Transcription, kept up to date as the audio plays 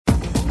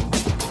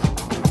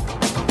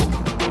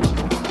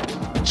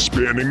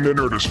Spanning the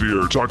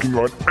Nerdosphere, talking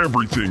about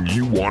everything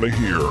you want to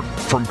hear.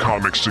 From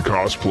comics to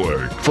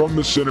cosplay, from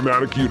the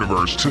cinematic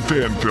universe to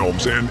fan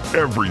films and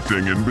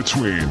everything in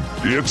between.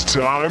 It's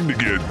time to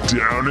get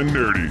down and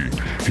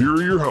nerdy. Here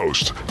are your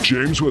hosts,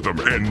 James Witham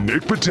and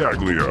Nick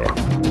Battaglia.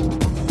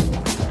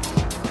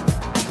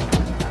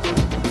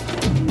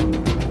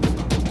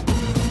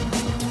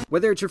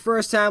 Whether it's your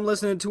first time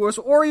listening to us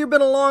or you've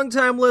been a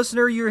long-time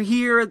listener, you're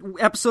here at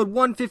episode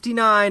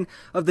 159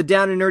 of the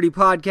Down and Nerdy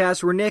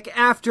podcast, where Nick,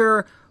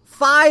 after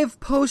 5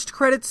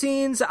 post-credit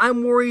scenes,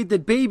 I'm worried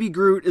that Baby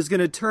Groot is going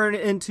to turn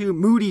into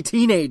moody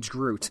teenage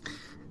Groot.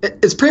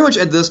 It's pretty much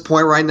at this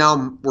point right now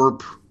where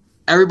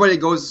everybody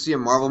goes to see a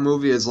Marvel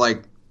movie is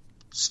like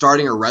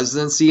starting a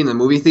residency in the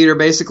movie theater,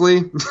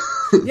 basically.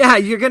 Yeah,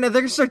 they're going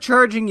to start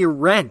charging you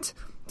rent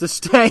to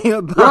stay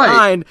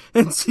behind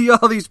and see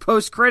all these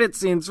post-credit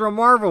scenes from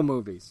Marvel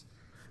movies.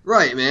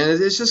 Right, man.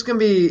 It's just going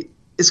to be,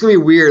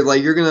 weird.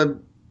 Like, you're going to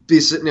be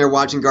sitting there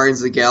watching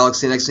Guardians of the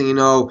Galaxy. Next thing you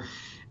know,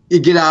 you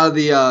get out of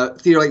the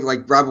theater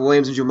like Robin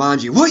Williams and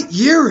Jumanji. What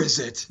year is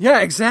it? Yeah,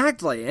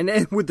 exactly.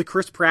 And with the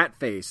Chris Pratt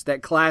face,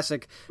 that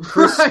classic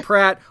Chris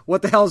Pratt,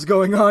 what the hell's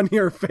going on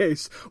here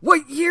face.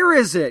 What year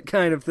is it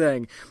kind of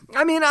thing.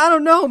 I mean, I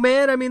don't know,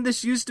 man. I mean,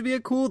 this used to be a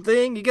cool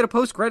thing. You get a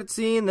post-credit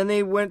scene, then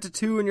they went to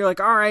 2, and you're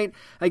like, all right,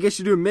 I guess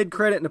you do a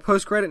mid-credit and a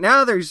post-credit.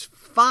 Now there's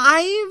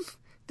 5?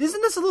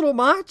 Isn't this a little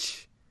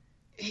much?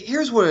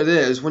 Here's what it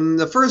is. When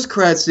the first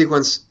credit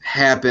sequence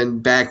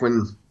happened back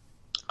when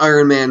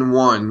Iron Man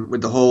 1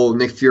 with the whole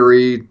Nick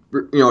Fury,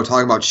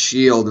 talking about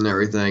S.H.I.E.L.D. and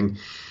everything,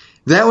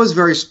 that was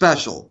very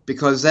special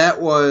because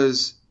that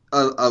was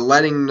a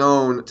letting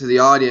known to the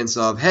audience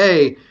of,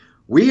 hey,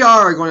 we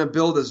are going to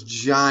build this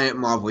giant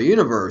Marvel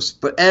universe.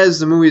 But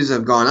as the movies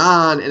have gone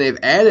on and they've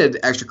added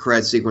extra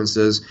credit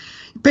sequences,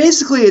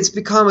 basically it's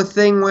become a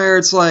thing where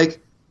it's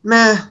like,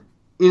 meh,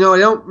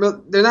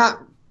 they're not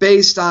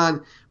based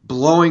on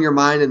blowing your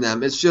mind in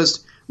them. It's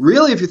just,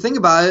 really, if you think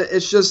about it,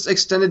 it's just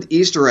extended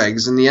Easter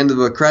eggs in the end of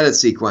a credit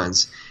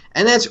sequence.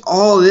 And that's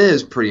all it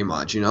is, pretty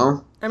much,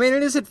 I mean,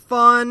 is it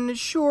fun?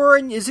 Sure.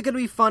 And is it going to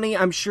be funny?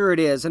 I'm sure it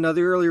is. I know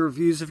the early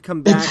reviews have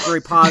come back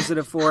very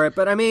positive for it.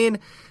 But, I mean,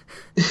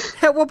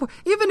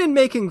 even in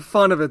making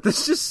fun of it,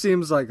 this just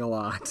seems like a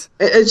lot.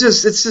 It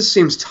just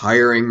seems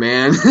tiring,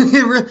 man.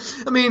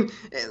 I mean,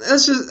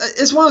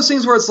 it's one of those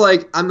things where it's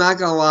like, I'm not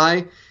going to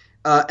lie,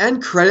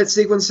 end credit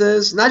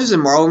sequences, not just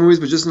in Marvel movies,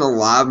 but just in a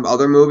lot of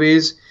other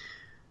movies,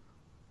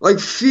 like,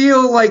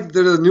 feel like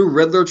they're the new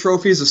Riddler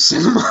trophies of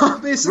cinema,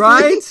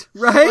 basically.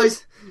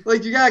 Right.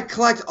 Like you gotta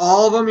collect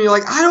all of them, and you're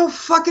like, I don't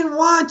fucking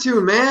want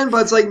to, man.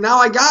 But it's like, now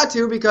I got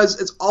to, because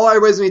it's all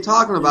everybody's gonna be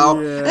talking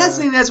about. Yeah. And that's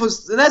the thing,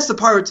 that's the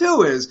part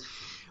too, is,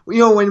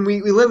 when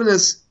we live in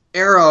this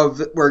era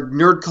where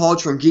nerd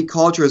culture and geek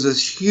culture is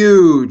this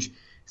huge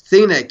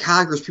thing that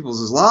conquers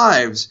people's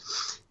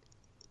lives,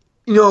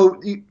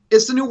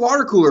 it's the new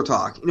water cooler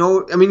talk.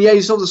 I mean, yeah,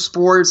 you still have the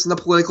sports and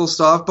the political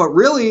stuff, but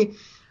really,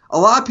 a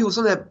lot of people,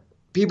 something that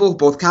people,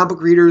 both comic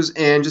book readers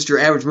and just your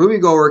average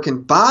moviegoer,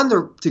 can bond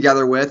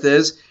together with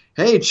is,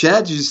 hey,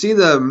 Chad, did you see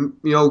the,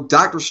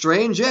 Doctor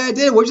Strange? Yeah, I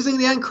did. What did you think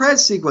of the end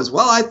credits sequence?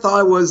 Well, I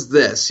thought it was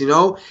this,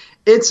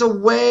 It's a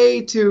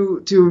way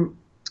to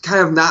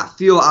kind of not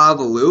feel out of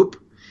the loop.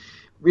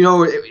 In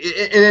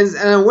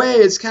a way,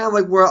 it's kind of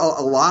like where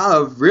a lot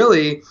of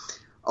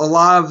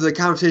the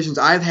conversations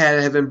I've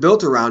had have been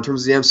built around in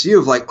terms of the MCU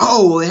of like,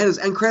 oh, well, they had this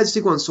end credits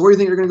sequence, so where do you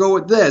think they're going to go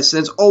with this? And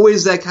it's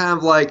always that kind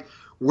of like,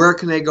 where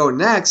can they go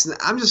next? And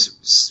I'm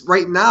just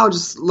right now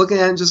just looking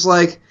at it just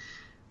like,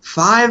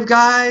 5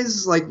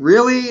 guys? Like,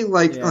 really?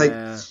 Like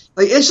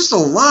it's just a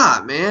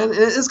lot, man. And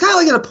it's kind of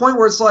like at a point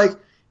where it's like,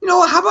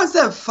 how about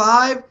instead of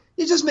 5,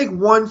 you just make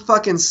one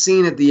fucking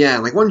scene at the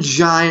end, like one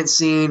giant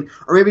scene,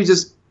 or maybe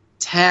just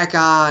tack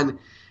on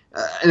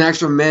an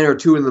extra minute or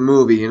 2 in the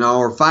movie,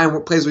 or find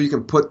what place where you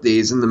can put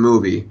these in the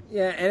movie.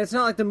 Yeah, and it's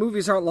not like the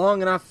movies aren't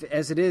long enough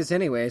as it is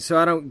anyway, so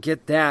I don't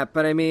get that.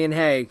 But I mean,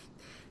 hey,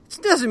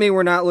 it doesn't mean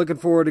we're not looking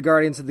forward to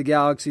Guardians of the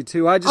Galaxy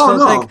 2. I just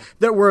don't think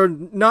that we're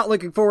not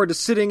looking forward to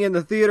sitting in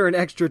the theater an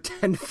extra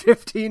 10 to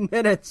 15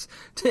 minutes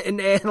and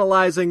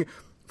analyzing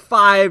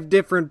 5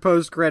 different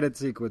post-credit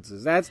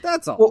sequences.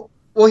 That's all.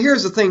 Well,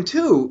 here's the thing,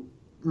 too.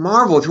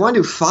 Marvel, if you want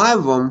to do 5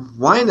 of them,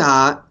 why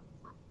not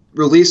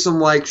release them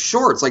like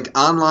shorts, like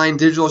online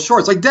digital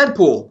shorts, like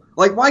Deadpool?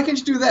 Like, why can't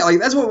you do that? Like,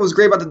 that's what was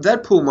great about the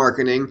Deadpool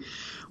marketing,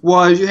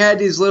 was you had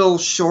these little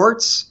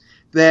shorts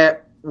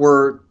that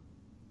were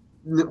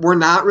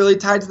not really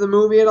tied to the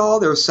movie at all.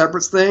 They were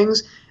separate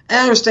things. And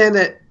I understand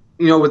that,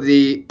 with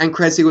the end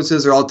credit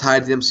sequences, they're all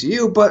tied to the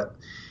MCU, but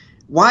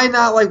why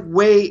not, like,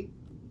 wait?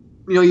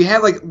 You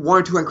have, like, 1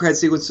 or 2 end credit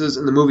sequences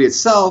in the movie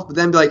itself, but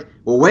then be like,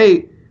 well,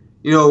 wait,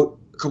 a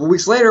couple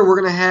weeks later,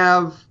 we're going to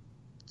have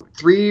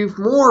 3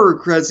 more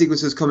credit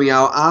sequences coming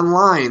out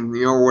online,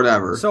 or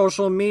whatever.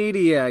 Social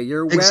media,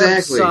 your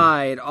exactly.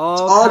 Website, it's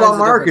all about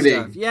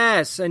marketing. Stuff.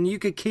 Yes, and you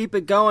could keep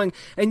it going.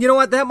 And you know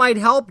what? That might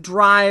help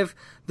drive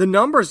the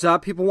numbers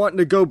up, people wanting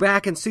to go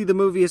back and see the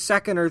movie a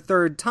second or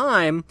third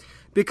time,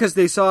 because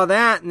they saw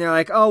that and they're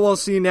like, oh, well,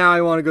 see, now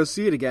I want to go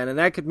see it again. And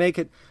that could make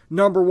it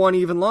number one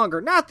even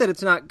longer. Not that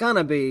it's not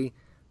gonna be,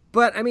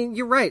 but, I mean,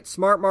 you're right,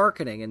 smart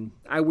marketing, and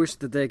I wish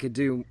that they could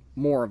do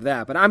more of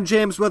that. But I'm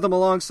James Witham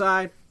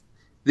alongside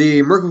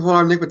the Mercury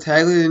Polar Nick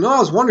Battaglia. I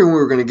was wondering when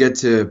we were going to get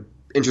to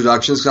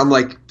introductions, because I'm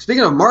like,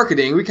 speaking of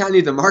marketing, we kind of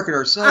need to market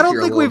ourselves. I don't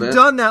think we've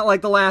done that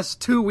like the last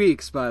 2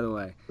 weeks, by the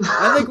way.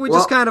 I think we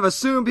just kind of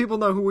assume people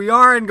know who we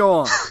are and go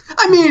on.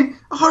 I mean,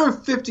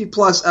 150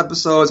 plus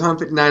episodes,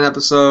 159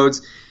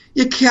 episodes.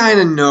 You kind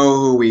of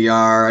know who we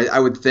are, I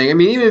would think. I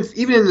mean,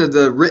 even in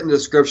the written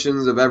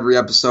descriptions of every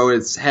episode,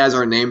 it has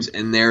our names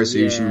in there, so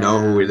you should know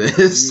who it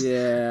is.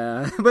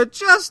 Yeah, but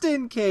just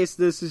in case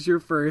this is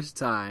your first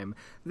time,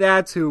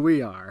 that's who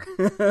we are.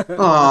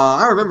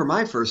 Aw, I remember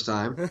my first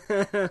time.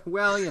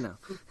 Well, you know.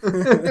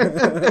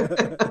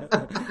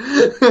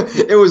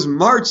 It was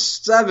March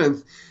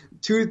 7th,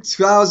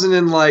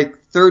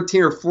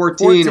 2013 or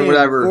 14 or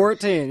whatever.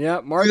 14,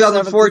 yeah. March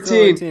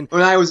 2014, 7th,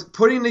 when I was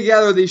putting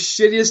together the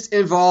shittiest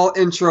Invol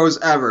intros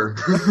ever.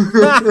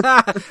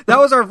 That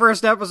was our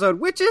first episode,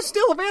 which is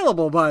still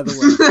available, by the way.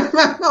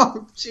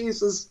 Oh,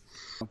 Jesus.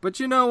 But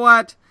you know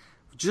what?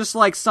 Just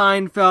like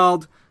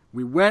Seinfeld,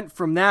 we went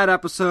from that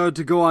episode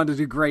to go on to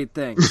do great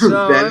things.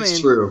 So, That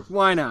is true.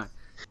 Why not?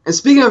 And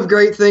speaking of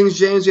great things,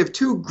 James, we have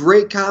 2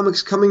 great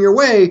comics coming your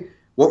way.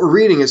 What we're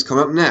reading is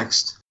coming up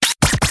next.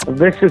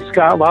 This is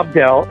Scott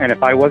Lobdell, and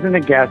if I wasn't a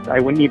guest, I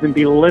wouldn't even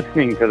be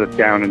listening to the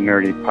Down and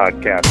Nerdy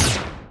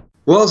podcast.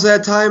 Well, it's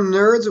that time,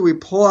 nerds, we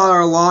pull out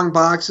our long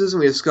boxes and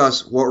we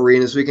discuss what we're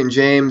reading this week. And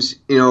James,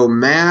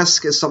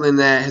 Mask is something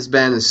that has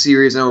been a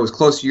series. I know it was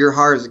close to your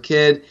heart as a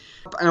kid.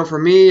 I know for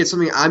me, it's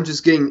something I'm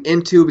just getting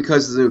into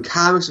because of the new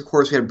comics. Of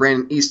course, we had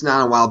Brandon Easton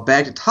on a while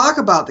back to talk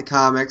about the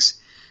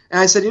comics. And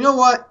I said, you know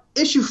what?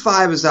 Issue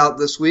 5 is out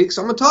this week,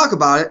 so I'm going to talk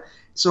about it.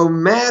 So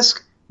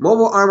Mask,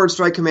 Mobile Armored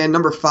Strike Command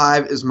number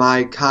 5 is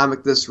my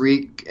comic this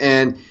week.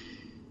 And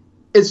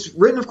it's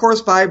written, of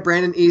course, by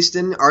Brandon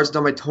Easton. Art's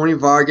done by Tony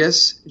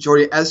Vargas.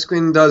 Jordi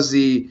Esquin does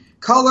the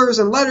colors,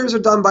 and letters are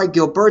done by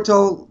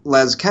Gilberto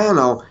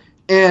Lazcano.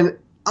 And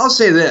I'll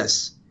say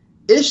this.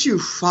 Issue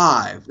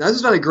 5, now this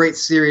has been a great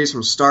series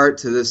from start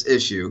to this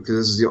issue, because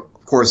this is,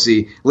 of course,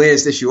 the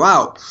latest issue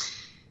out.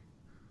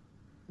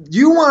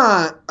 You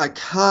want a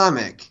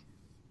comic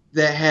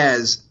that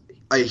has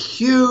a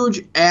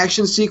huge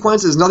action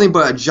sequence, is nothing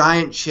but a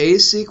giant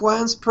chase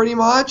sequence, pretty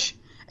much,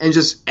 and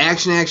just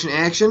action, action,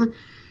 action.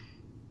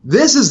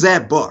 This is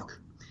that book,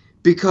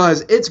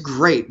 because it's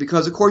great,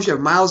 because, of course, you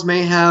have Miles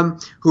Mayhem,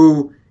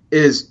 who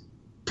is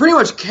pretty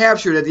much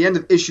captured at the end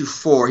of issue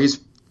 4.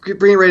 He's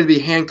getting ready to be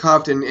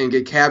handcuffed and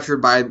get captured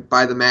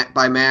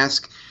by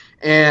Mask,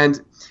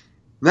 and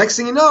next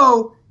thing you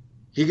know,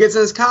 he gets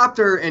in his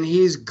copter and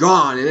he's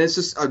gone, and it's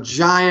just a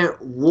giant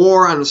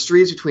war on the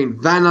streets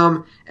between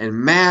Venom and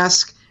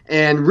Mask.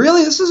 And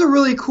really, this is a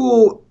really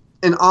cool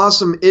and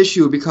awesome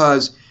issue,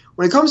 because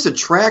when it comes to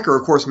Tracker,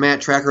 of course,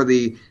 Matt Tracker,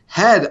 the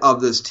head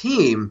of this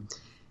team,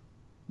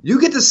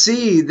 you get to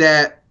see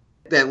that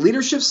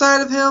leadership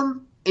side of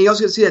him. And you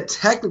also get to see a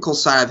technical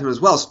side of him as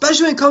well,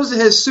 especially when it comes to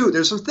his suit.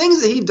 There's some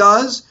things that he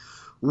does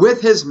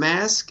with his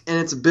mask and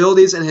its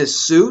abilities and his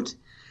suit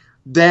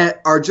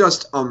that are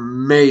just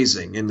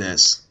amazing in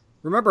this.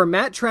 Remember,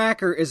 Matt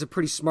Tracker is a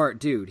pretty smart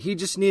dude. He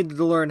just needed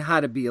to learn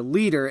how to be a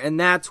leader, and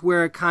that's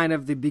where kind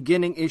of the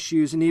beginning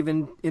issues and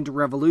even into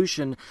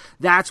Revolution,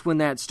 that's when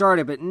that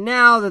started. But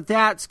now that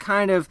that's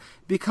kind of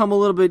become a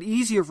little bit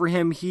easier for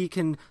him, he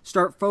can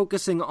start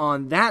focusing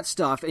on that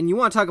stuff. And you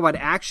want to talk about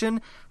action?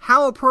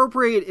 How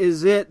appropriate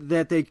is it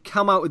that they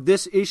come out with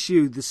this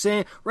issue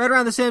right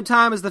around the same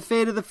time as the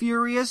Fate of the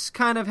Furious,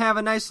 kind of have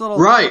a nice little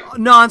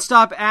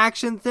non-stop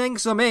action thing?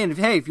 So, man,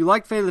 if you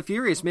like Fate of the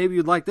Furious, maybe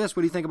you'd like this.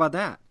 What do you think about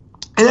that?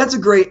 And that's a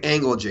great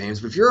angle,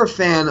 James. But if you're a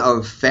fan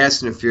of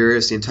Fast and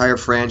Furious, the entire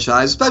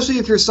franchise, especially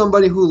if you're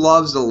somebody who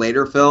loves the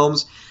later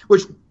films,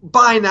 which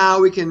by now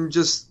we can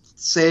just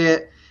say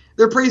it,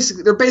 they're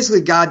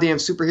basically goddamn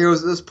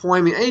superheroes at this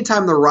point. I mean,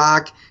 anytime The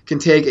Rock can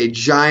take a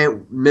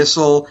giant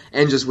missile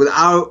and just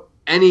without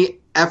any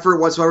effort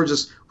whatsoever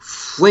just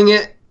fling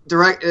it in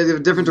a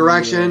different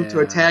direction to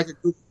attack a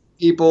group of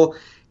people,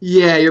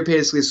 yeah, you're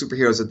basically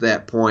superheroes at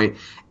that point.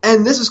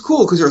 And this is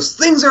cool because there's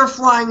things that are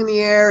flying in the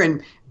air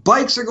and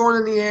bikes are going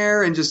in the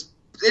air, and it's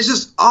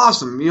just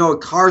awesome.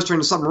 Cars turn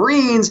into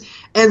submarines,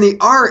 and the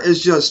art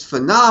is just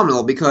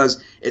phenomenal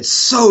because it's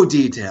so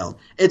detailed.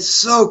 It's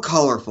so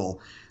colorful.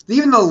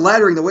 Even the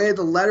lettering, the way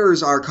the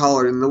letters are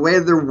colored and the way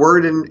they're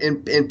worded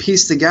and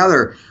pieced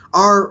together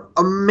are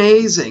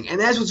amazing.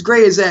 And that's what's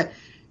great is that,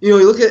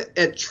 you look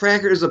at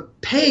Tracker, there's a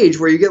page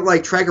where you get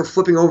like Tracker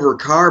flipping over a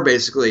car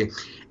basically,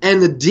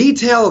 and the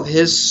detail of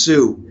his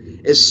suit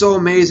is so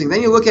amazing.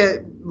 Then you look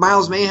at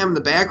Miles Mayhem in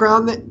the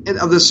background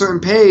of this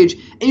certain page,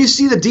 and you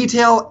see the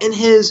detail in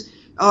his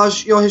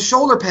his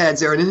shoulder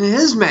pads there and in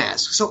his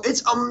mask. So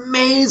it's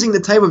amazing the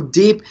type of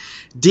deep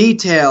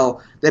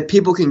detail that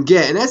people can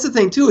get. And that's the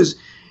thing too, is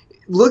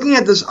looking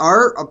at this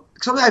art,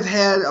 something I've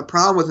had a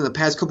problem with in the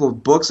past couple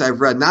of books I've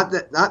read,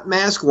 not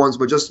Mask ones,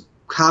 but just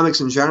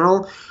comics in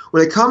general.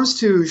 When it comes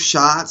to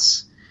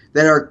shots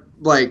that are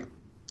like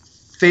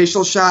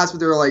facial shots, but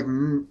they're like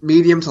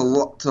medium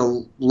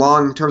to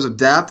long in terms of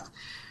depth.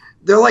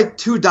 They're like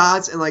two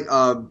dots and like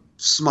a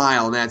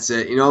smile, and that's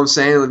it. You know what I'm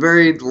saying? They're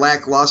very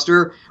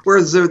lackluster.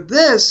 Whereas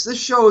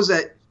this shows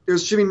that there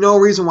should be no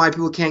reason why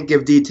people can't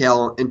give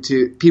detail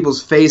into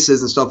people's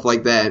faces and stuff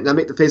like that, and that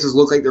make the faces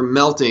look like they're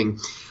melting.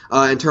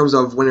 In terms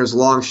of when there's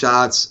long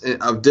shots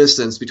of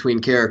distance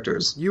between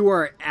characters. You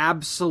are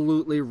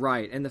absolutely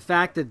right. And the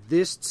fact that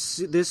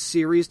this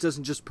series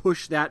doesn't just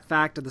push that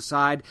fact to the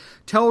side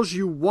tells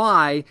you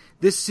why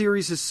this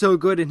series is so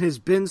good and has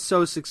been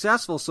so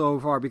successful so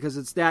far, because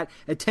it's that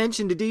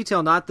attention to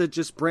detail, not that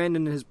just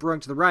Brandon has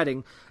brought to the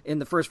writing in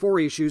the first 4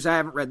 issues. I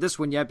haven't read this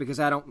one yet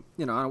because I don't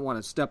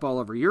want to step all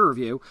over your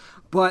review.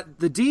 But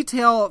the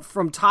detail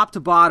from top to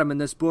bottom in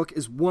this book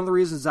is one of the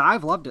reasons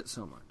I've loved it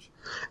so much.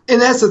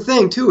 And that's the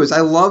thing, too, is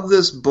I love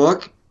this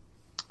book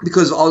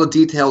because of all the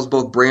details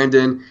both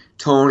Brandon,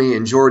 Tony,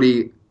 and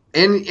Jordi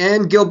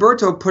and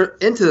Gilberto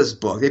put into this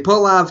book. They put a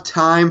lot of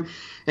time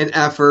and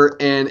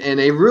effort, and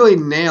they really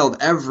nailed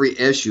every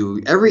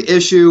issue. Every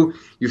issue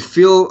you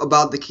feel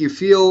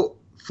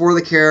for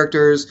the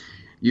characters.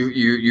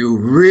 You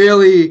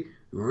really,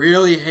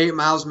 really hate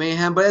Miles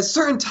Mayhem, but at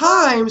certain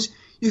times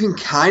you can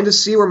kind of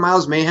see where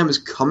Miles Mayhem is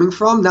coming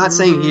from. Not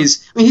saying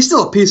he's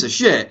still a piece of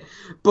shit,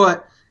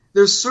 but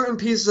there's certain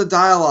pieces of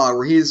dialogue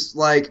where he's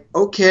like,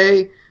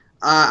 okay,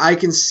 I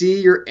can see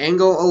your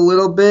angle a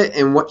little bit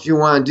and what you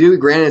want to do.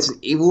 Granted, it's an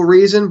evil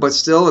reason, but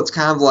still, it's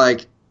kind of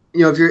like,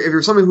 if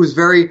you're somebody who's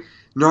very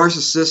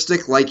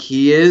narcissistic like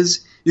he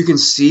is, you can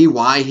see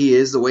why he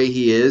is the way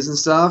he is and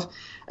stuff.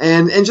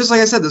 And just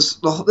like I said,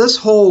 this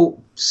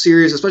whole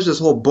series, especially this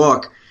whole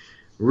book,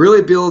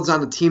 really builds on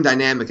the team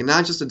dynamic, and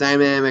not just the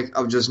dynamic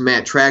of just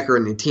Matt Tracker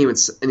and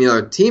the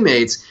other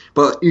teammates,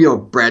 but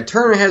Brad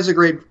Turner has a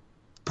great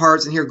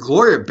parts in here.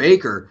 Gloria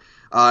Baker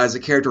as a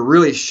character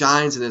really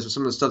shines in this with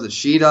some of the stuff that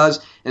she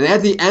does. And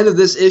at the end of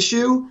this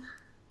issue,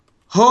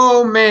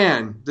 oh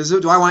man,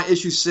 do I want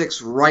issue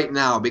 6 right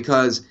now?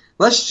 Because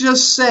let's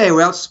just say,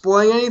 without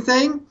spoiling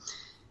anything,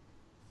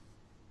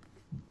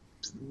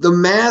 the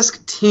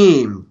Mask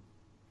team,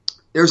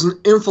 there's an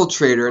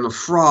infiltrator and a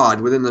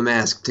fraud within the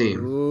Mask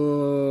team.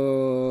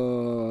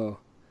 Ooh.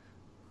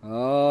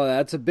 Oh,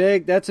 that's a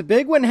big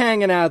one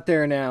hanging out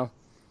there now.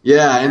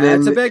 Yeah, and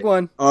then that's a big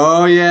one.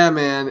 Oh yeah,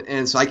 man!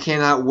 And so I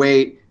cannot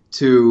wait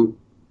to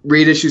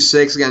read issue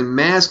 6 again.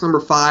 Mask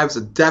number 5 is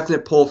a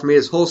definite pull for me.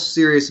 This whole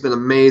series has been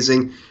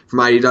amazing from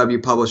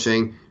IDW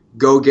Publishing.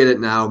 Go get it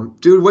now,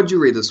 dude. What'd you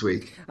read this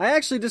week? I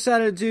actually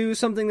decided to do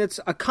something that's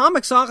a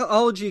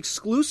Comixology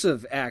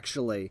exclusive,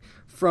 actually,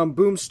 from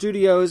Boom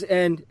Studios.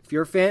 And if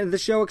you're a fan of the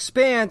show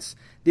Expanse,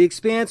 The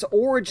Expanse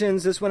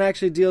Origins, this one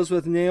actually deals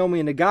with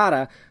Naomi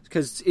Nagata,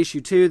 because it's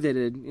issue 2, they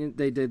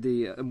did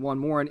the one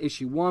more in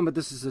issue 1, but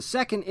this is the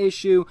second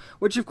issue,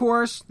 which, of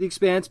course, The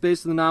Expanse,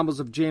 based on the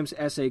novels of James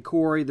S.A.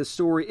 Corey. The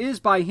story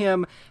is by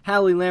him,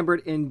 Hallie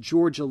Lambert, and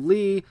Georgia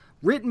Lee.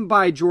 Written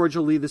by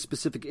Georgia Lee, the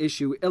specific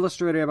issue,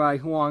 illustrated by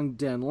Huang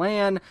Den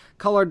Lan,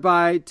 colored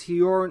by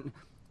Triona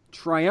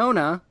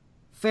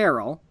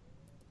Farrell,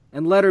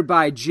 and lettered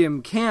by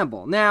Jim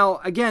Campbell. Now,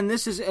 again,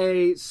 this is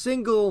a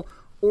single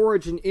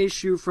origin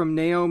issue for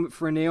Naomi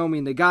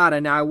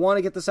Nagata. Now, I want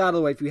to get this out of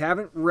the way.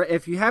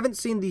 If you haven't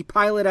seen the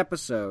pilot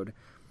episode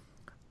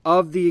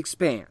of The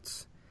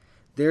Expanse,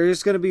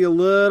 there's going to be a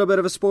little bit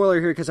of a spoiler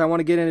here because I want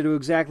to get into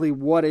exactly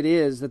what it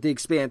is that The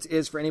Expanse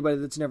is for anybody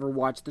that's never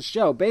watched the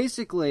show.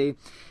 Basically,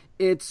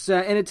 it's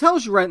and it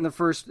tells you right in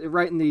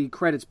the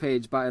credits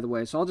page, by the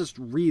way, so I'll just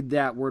read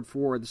that word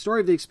for word. The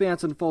story of The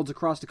Expanse unfolds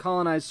across the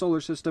colonized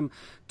solar system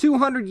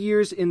 200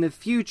 years in the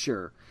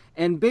future.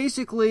 And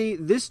basically,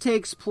 this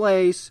takes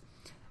place,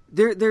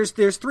 there's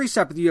 3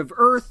 separate. You have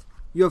Earth,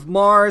 you have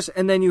Mars,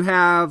 and then you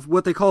have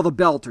what they call the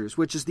Belters,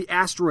 which is the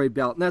asteroid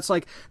belt. And that's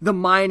like the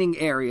mining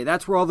area.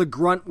 That's where all the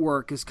grunt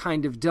work is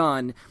kind of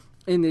done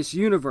in this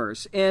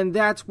universe. And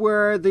that's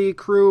where the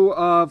crew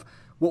of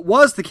what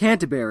was the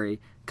Canterbury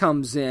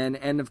comes in.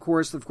 And of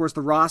course,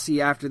 the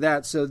Rossi after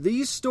that. So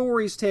these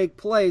stories take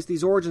place,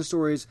 these origin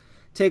stories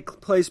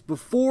take place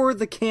before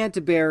the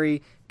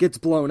Canterbury gets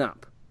blown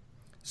up.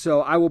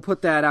 So I will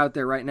put that out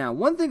there right now.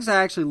 One of the things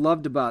I actually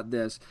loved about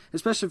this,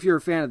 especially if you're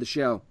a fan of the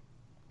show,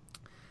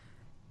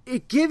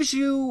 it gives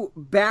you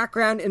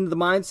background into the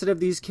mindset of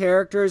these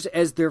characters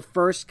as they're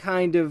first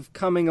kind of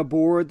coming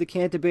aboard the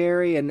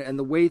Canterbury and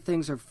the way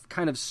things are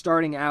kind of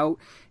starting out,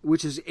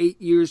 which is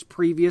 8 years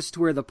previous to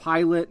where the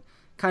pilot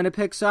kind of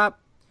picks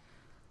up.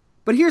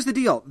 But here's the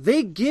deal.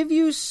 They give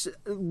you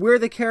where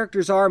the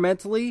characters are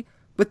mentally,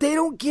 but they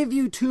don't give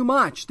you too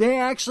much. They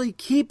actually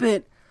keep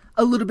it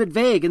a little bit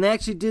vague, and they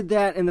actually did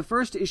that in the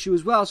first issue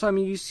as well. So, I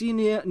mean, you see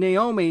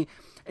Naomi,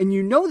 and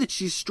you know that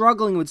she's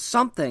struggling with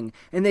something,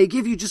 and they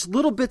give you just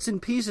little bits and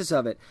pieces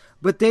of it,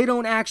 but they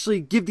don't actually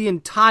give the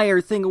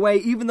entire thing away,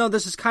 even though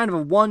this is kind of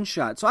a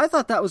one-shot. So I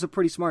thought that was a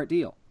pretty smart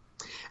deal.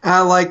 I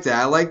like that.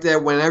 I like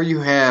that whenever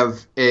you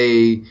have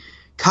a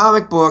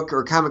comic book,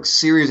 or comic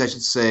series, I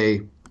should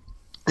say,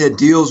 that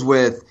deals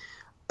with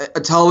a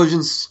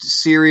television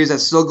series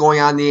that's still going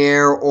on the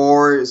air,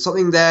 or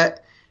something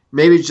that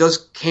maybe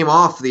just came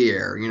off the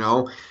air,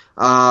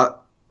 that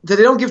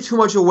they don't give too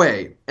much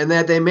away, and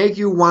that they make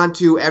you want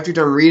to, after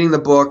you're done reading the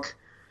book,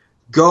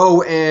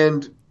 go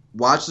and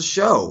watch the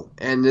show.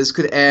 And this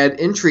could add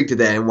intrigue to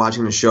that in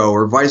watching the show,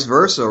 or vice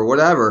versa, or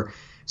whatever.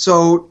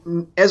 So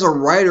as a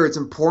writer, it's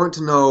important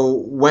to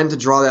know when to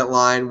draw that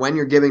line, when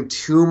you're giving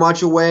too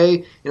much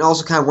away, and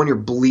also kind of when you're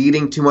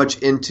bleeding too much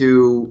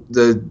into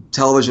the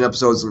television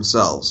episodes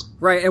themselves.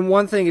 Right, and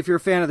one thing, if you're a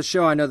fan of the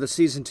show, I know the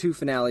season 2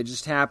 finale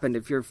just happened.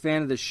 If you're a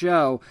fan of the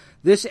show,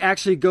 this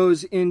actually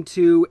goes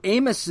into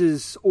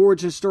Amos's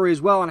origin story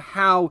as well, and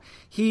how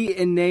he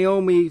and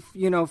Naomi,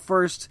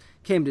 first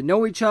came to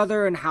know each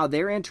other, and how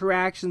their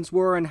interactions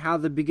were, and how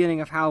the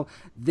beginning of how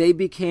they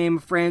became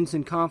friends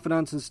and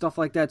confidants and stuff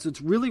like that. So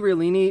it's really,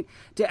 really neat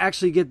to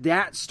actually get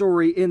that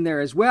story in there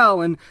as well,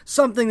 and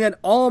something that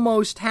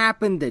almost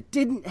happened that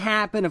didn't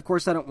happen. Of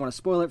course, I don't want to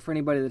spoil it for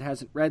anybody that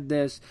hasn't read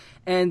this.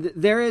 And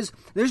there's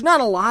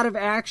not a lot of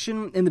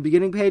action in the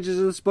beginning pages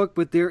of this book,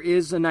 but there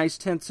is a nice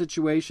tense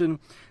situation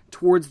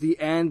towards the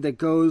end that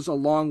goes a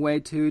long way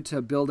to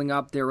building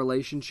up their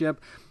relationship.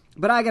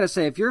 But I gotta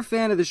say, if you're a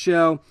fan of the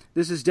show,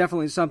 this is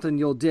definitely something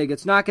you'll dig.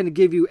 It's not going to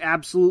give you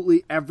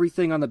absolutely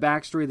everything on the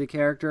backstory of the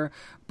character,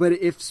 but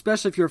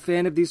especially if you're a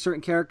fan of these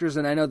certain characters,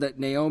 and I know that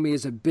Naomi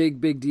is a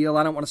big, big deal.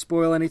 I don't want to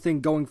spoil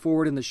anything going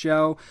forward in the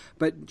show,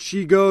 but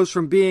she goes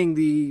from being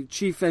the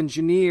chief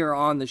engineer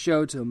on the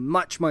show to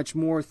much, much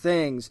more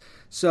things.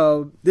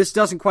 So this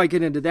doesn't quite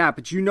get into that,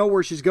 but you know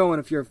where she's going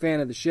if you're a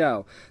fan of the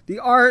show. The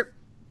art,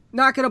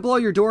 not going to blow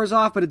your doors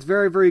off, but it's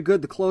very, very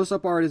good. The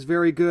close-up art is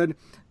very good.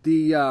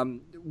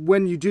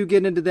 When you do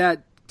get into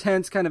that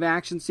tense kind of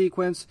action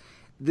sequence,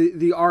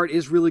 the art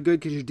is really good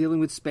because you're dealing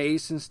with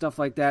space and stuff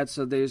like that.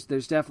 So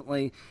there's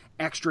definitely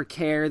extra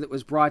care that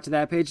was brought to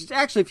that page. It's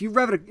actually, if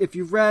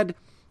you've read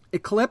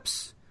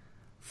Eclipse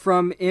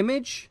from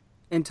Image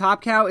and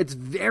Top Cow, it's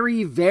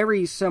very,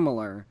 very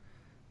similar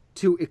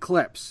to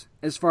Eclipse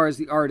as far as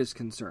the art is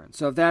concerned.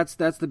 So that's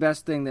the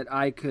best thing that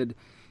I could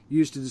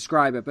use to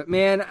describe it. But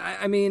man,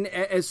 I mean,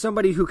 as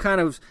somebody who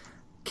kind of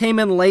came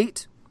in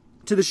late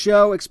to the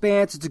show,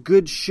 Expanse, it's a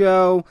good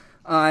show,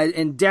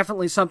 and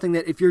definitely something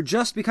that if you're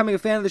just becoming a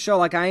fan of the show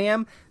like I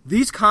am,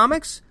 these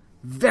comics,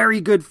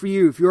 very good for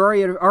you. If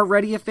you're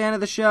already a fan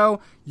of the show,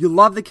 you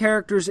love the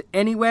characters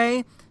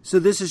anyway, so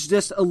this is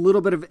just a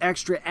little bit of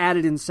extra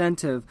added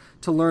incentive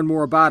to learn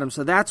more about them.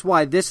 So that's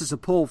why this is a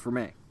pull for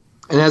me.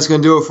 And that's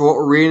going to do it for what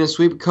we're reading this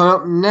week. Coming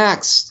up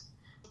next,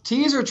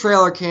 teaser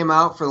trailer came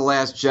out for The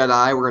Last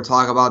Jedi. We're going to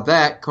talk about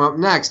that coming up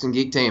next in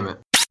Geektainment.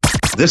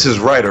 This is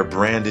writer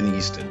Brandon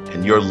Easton,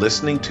 and you're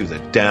listening to the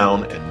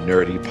Down and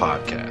Nerdy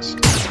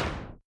Podcast.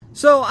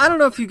 So, I don't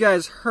know if you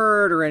guys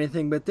heard or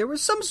anything, but there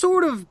was some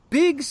sort of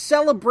big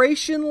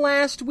celebration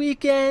last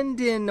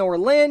weekend in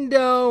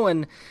Orlando,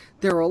 and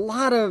there were a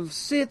lot of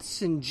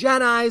Siths and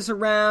Jedis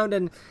around,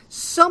 and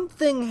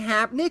something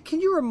happened. Nick, can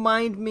you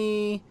remind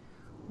me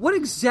what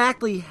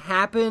exactly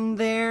happened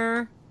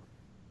there?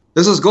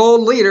 This is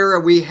Gold Leader.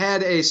 We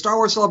had a Star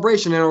Wars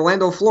celebration in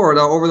Orlando,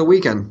 Florida over the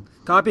weekend.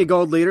 Copy,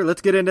 Gold Leader.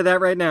 Let's get into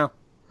that right now.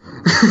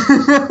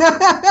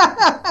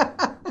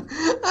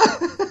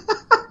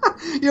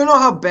 You know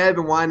how bad I've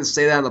been wanting to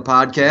say that on the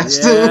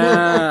podcast?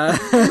 Yeah.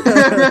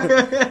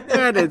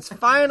 And it's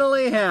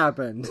finally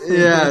happened.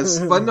 Yes.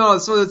 But no,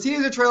 so the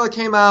teaser trailer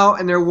came out,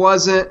 and there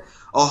wasn't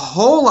a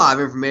whole lot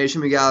of information.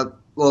 We got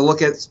a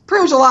look at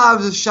pretty much a lot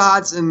of the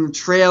shots in the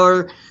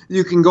trailer.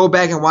 You can go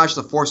back and watch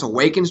the Force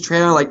Awakens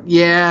trailer. Like,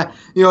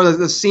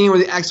 the scene where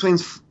the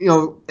X-Wings,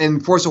 in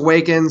Force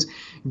Awakens,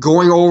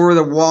 going over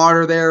the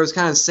water there is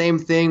kind of the same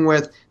thing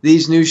with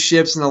these new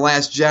ships in The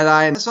Last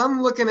Jedi. And so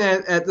I'm looking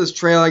at this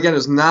trailer. Again,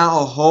 there's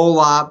not a whole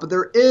lot, but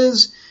there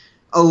is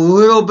a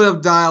little bit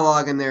of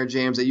dialogue in there,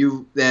 James,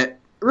 that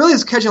really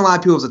is catching a lot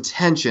of people's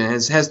attention, and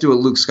it has to do with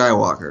Luke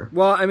Skywalker.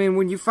 Well, I mean,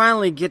 when you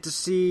finally get to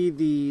see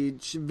the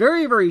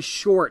very, very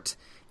short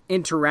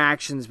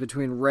interactions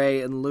between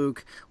Rey and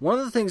Luke, one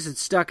of the things that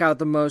stuck out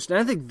the most, and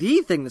I think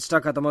the thing that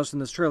stuck out the most in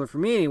this trailer for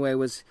me anyway,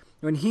 was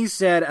when he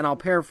said, and I'll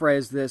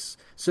paraphrase this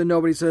so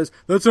nobody says,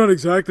 that's not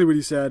exactly what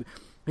he said.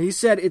 He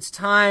said, it's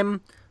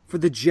time for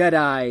the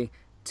Jedi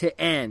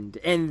to end.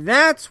 And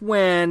that's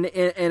when,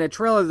 in a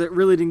trailer that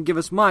really didn't give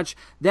us much,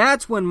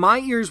 that's when my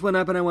ears went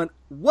up and I went,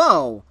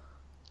 whoa,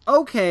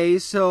 okay,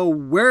 so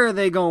where are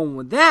they going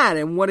with that?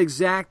 And what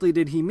exactly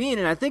did he mean?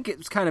 And I think it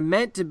was kind of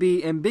meant to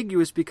be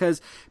ambiguous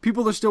because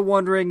people are still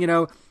wondering,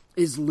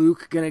 is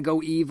Luke going to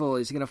go evil?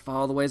 Is he going to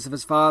follow the ways of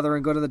his father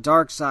and go to the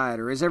dark side?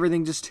 Or is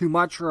everything just too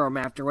much for him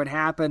after what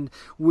happened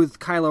with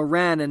Kylo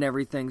Ren and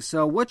everything?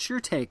 So what's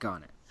your take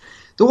on it?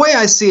 The way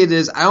I see it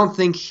is,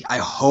 I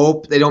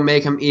hope they don't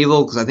make him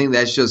evil, because I think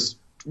that's just,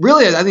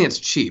 really, I think it's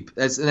cheap.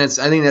 I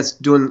think that's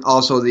doing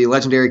also the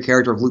legendary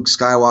character of Luke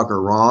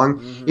Skywalker wrong.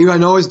 Mm-hmm. Even though I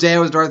know his dad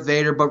was Darth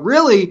Vader, but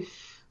really,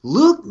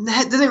 Luke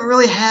didn't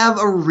really have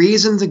a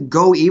reason to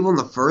go evil in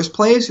the first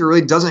place. He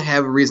really doesn't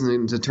have a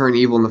reason to turn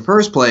evil in the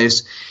first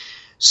place.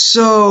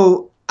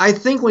 So I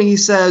think when he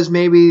says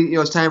maybe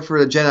it's time for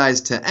the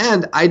Jedis to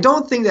end, I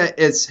don't think that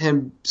it's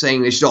him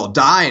saying they should all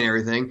die and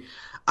everything.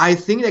 I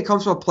think that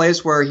comes from a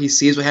place where he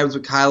sees what happens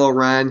with Kylo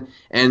Ren,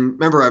 and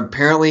remember,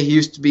 apparently he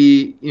used to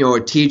be, a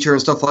teacher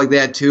and stuff like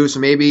that too. So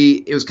maybe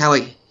it was kind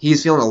of like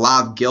he's feeling a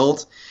lot of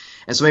guilt,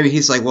 and so maybe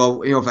he's like,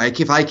 well, if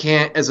I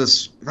can't, if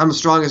I'm the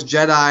strongest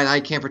Jedi and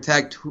I can't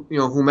protect,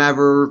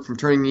 whomever from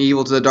turning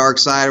evil to the dark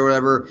side or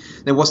whatever,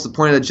 then what's the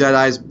point of the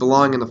Jedi's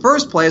belonging in the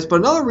first place? But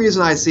another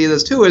reason I see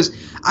this too is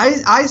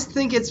I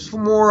think it's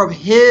more of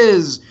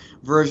his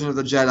version of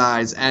the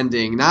Jedi's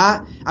ending.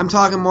 I'm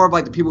talking more of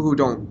like the people who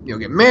don't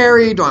get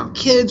married, don't have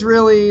kids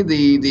really,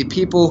 the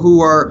people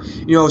who are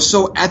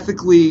so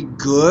ethically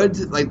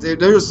good, like they're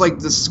just like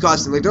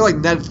disgusting, like they're like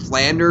Ned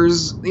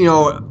Flanders,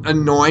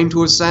 annoying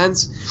to a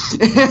sense,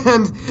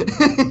 and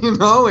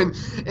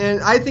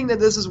and I think that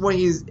this is what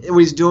he's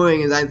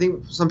doing, and I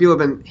think some people have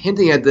been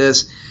hinting at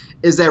this,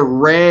 is that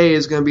Rey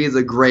is going to be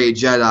the Grey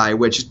Jedi,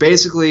 which is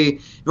basically,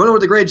 if you don't know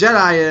what the Grey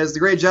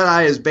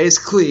Jedi is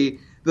basically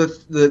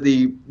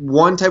the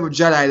one type of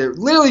Jedi that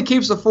literally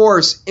keeps the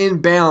Force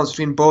in balance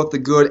between both the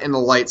good and the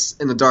lights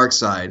and the dark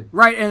side.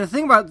 Right, and the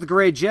thing about the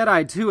Grey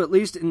Jedi, too, at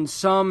least in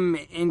some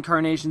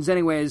incarnations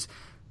anyways,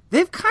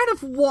 they've kind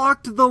of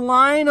walked the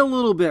line a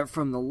little bit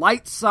from the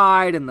light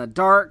side and the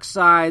dark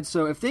side,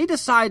 so if they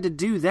decide to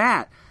do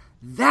that,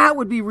 that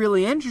would be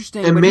really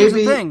interesting. And but maybe, here's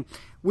the thing,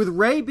 with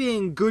Rey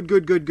being good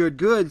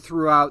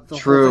throughout the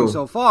True. whole thing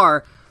so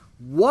far,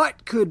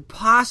 what could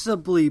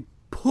possibly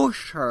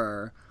push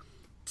her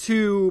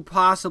to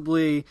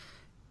possibly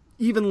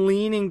even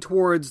leaning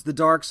towards the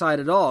dark side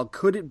at all?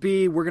 Could it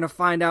be we're going to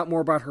find out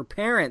more about her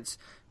parents?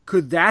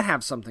 Could that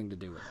have something to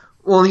do with it?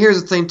 Well, and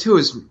here's the thing, too,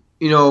 is,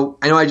 I know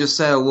I just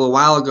said a little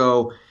while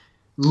ago,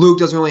 Luke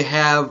doesn't really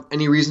have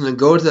any reason to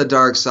go to the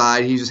dark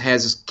side. He just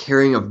has this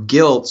carrying of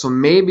guilt. So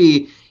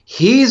maybe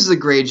he's the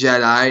Grey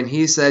Jedi, and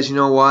he says, you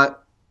know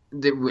what,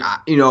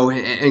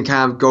 and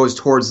kind of goes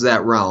towards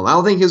that realm. I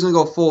don't think he's going to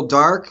go full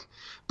dark,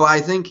 but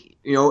I think,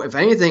 if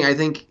anything, I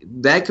think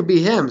that could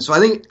be him. So I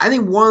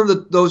think one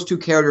of those two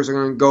characters are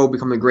going to go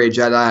become the Grey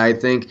Jedi, I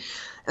think.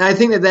 And I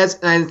think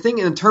I think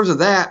in terms of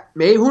that,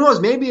 maybe, who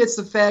knows, maybe it's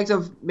the fact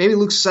of, maybe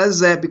Luke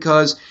says that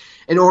because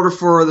in order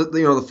for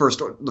the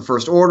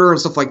first order and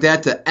stuff like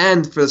that to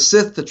end, for the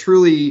Sith to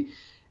truly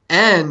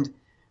end,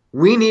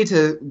 we need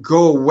to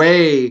go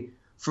away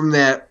from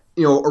that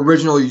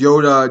original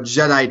Yoda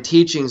Jedi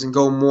teachings and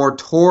go more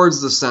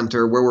towards the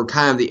center where we're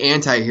kind of the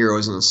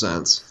anti-heroes in a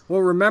sense. Well,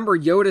 remember,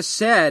 Yoda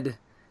said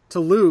to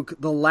Luke,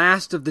 the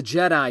last of the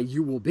Jedi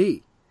you will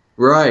be.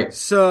 Right.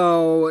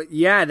 So,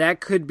 yeah,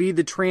 that could be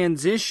the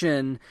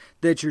transition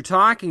that you're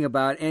talking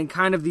about, and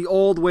kind of the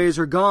old ways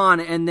are gone,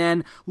 and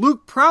then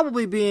Luke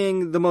probably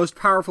being the most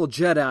powerful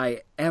Jedi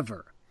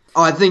ever.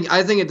 Oh, I think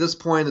at this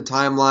point in the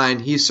timeline,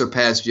 he's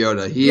surpassed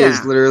Yoda. He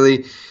is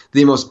literally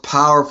the most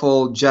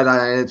powerful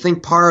Jedi. And I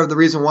think part of the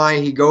reason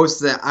why he goes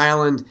to that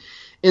island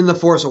in The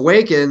Force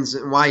Awakens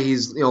and why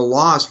he's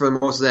lost for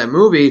most of that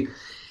movie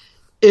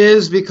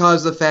is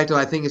because the fact that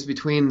I think it's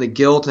between the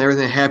guilt and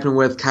everything that happened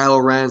with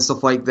Kylo Ren and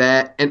stuff like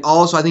that. And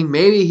also I think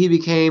maybe he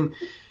became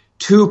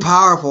too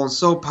powerful and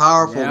so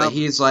powerful that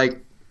he's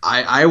like,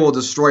 I will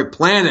destroy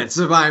planets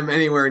if I'm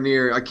anywhere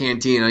near a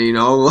cantina,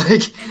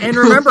 And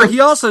remember, he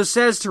also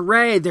says to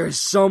Rey, there's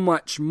so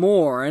much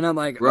more. And I'm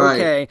like,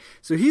 okay,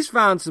 so he's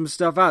found some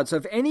stuff out. So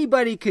if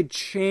anybody could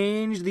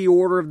change the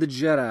order of the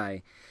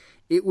Jedi,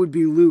 it would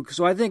be Luke.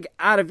 So I think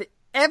out of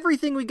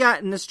everything we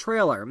got in this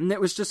trailer, and it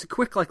was just a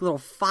quick, little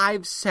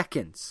 5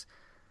 seconds,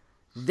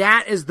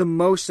 that is the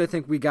most I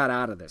think we got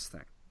out of this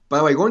thing. By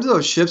the way, going to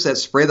those ships that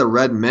spray the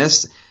red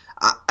mist,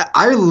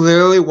 I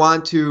literally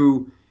want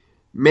to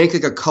make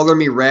a Color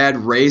Me Rad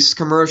race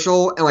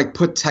commercial and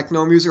put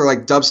techno music or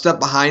dubstep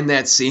behind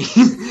that scene.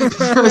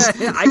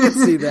 I can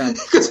see that.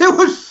 Because it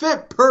would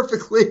fit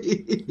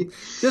perfectly.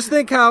 Just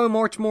think how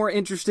much more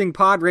interesting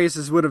pod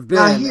races would have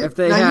been if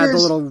they had the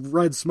little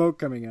red smoke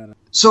coming out of it.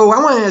 So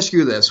I want to ask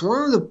you this.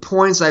 One of the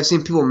points I've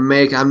seen people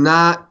make, I'm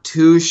not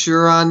too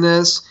sure on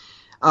this,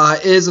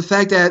 is the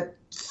fact that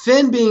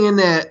Finn being in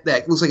that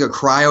looks like a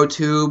cryo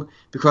tube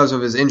because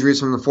of his injuries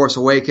from The Force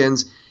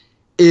Awakens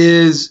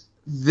is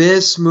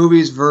this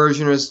movie's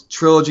version, or this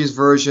trilogy's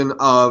version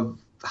of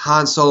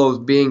Han Solo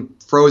being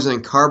frozen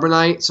in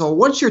carbonite. So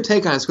what's your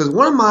take on this? Because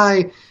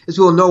as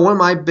people know, one of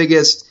my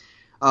biggest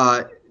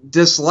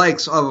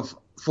dislikes of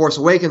Force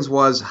Awakens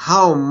was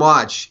how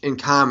much in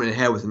common it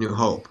had with A New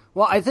Hope.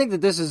 Well, I think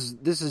that this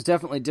is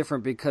definitely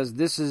different because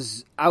this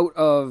is out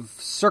of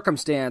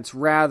circumstance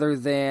rather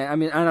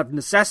than, out of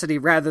necessity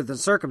rather than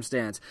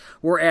circumstance.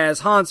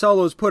 Whereas Han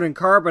Solo is put in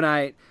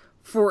carbonite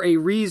for a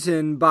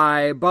reason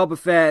by Boba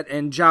Fett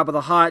and Jabba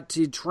the Hutt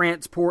to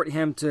transport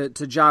him to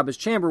Jabba's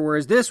chamber,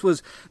 whereas this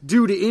was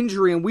due to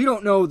injury, and we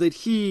don't know that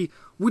he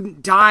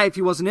wouldn't die if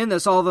he wasn't in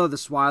this, although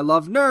this is why I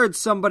love nerds.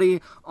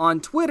 Somebody on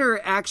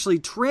Twitter actually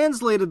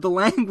translated the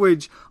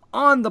language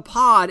on the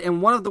pod,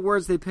 and one of the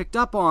words they picked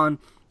up on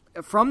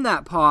from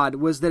that pod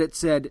was that it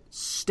said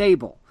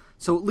stable.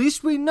 So at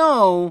least we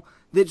know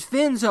that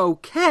Finn's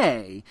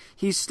okay.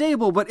 He's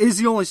stable, but is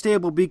he only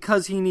stable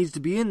because he needs to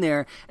be in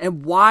there?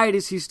 And why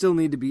does he still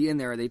need to be in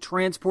there? Are they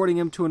transporting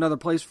him to another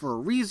place for a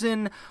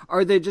reason?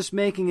 Are they just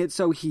making it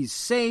so he's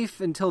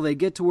safe until they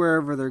get to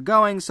wherever they're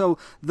going? So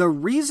the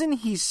reason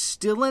he's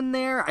still in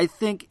there, I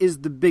think, is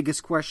the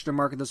biggest question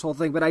mark of this whole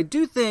thing. But I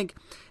do think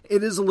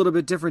it is a little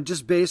bit different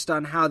just based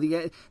on how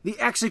the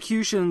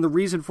execution and the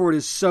reason for it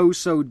is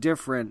so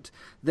different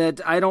that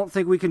I don't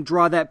think we can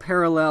draw that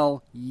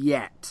parallel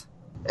yet.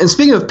 And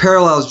speaking of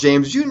parallels,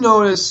 James, you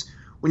notice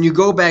when you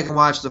go back and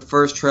watch the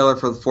first trailer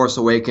for The Force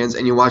Awakens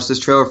and you watch this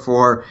trailer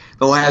for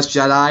The Last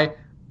Jedi,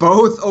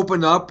 both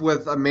open up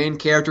with a main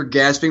character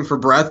gasping for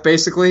breath,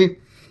 basically.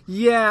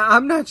 Yeah,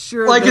 I'm not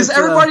sure. Like, is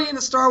everybody in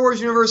the Star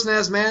Wars universe an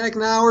asthmatic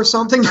now or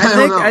something? I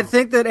don't know. I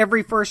think that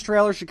every first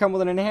trailer should come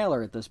with an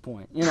inhaler at this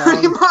point. You know,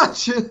 pretty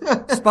much.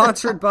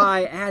 Sponsored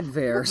by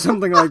Advair or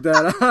something like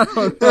that. I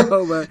don't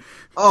know, but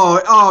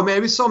oh man,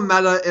 it'd be so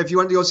meta if you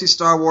went to go see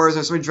Star Wars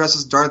and somebody dressed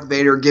as Darth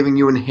Vader giving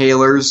you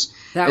inhalers.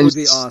 That would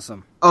be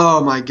awesome.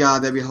 Oh my god,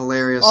 that'd be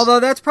hilarious. Although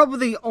that's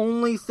probably the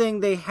only thing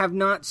they have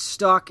not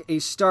stuck a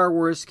Star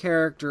Wars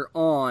character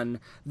on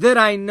that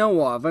I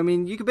know of. I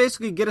mean, you could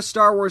basically get a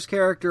Star Wars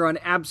character on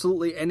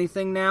absolutely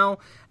anything now,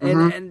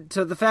 and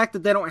to the fact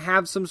that they don't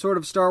have some sort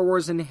of Star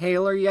Wars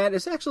inhaler yet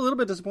is actually a little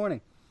bit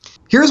disappointing.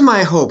 Here's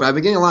my hope. I've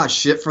been getting a lot of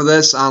shit for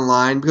this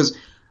online because,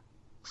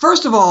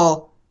 first of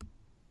all,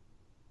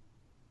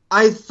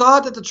 I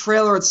thought that the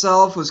trailer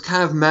itself was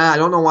kind of meh. I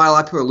don't know why a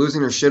lot of people are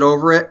losing their shit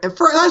over it. And I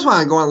just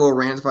want to go on a little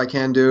rant if I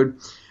can, dude.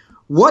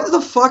 What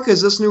the fuck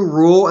is this new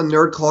rule in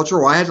nerd culture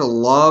where I have to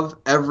love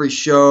every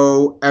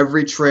show,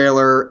 every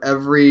trailer,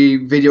 every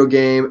video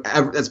game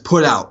that's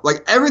put out?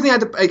 Like everything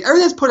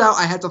that's put out,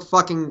 I have to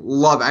fucking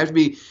love it. I have to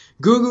be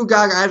goo goo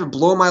gaga. I have to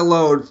blow my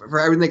load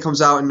for everything that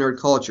comes out in nerd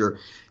culture.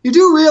 You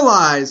do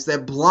realize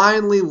that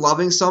blindly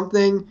loving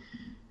something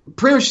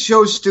pretty much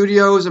shows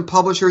studios and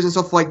publishers and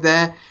stuff like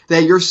that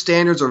your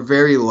standards are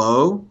very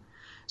low.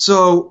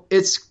 So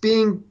it's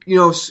being,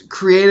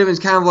 creative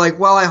and kind of like,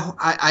 well,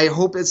 I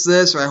hope it's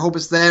this, or I hope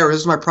it's that, or this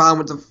is my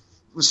problem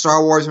with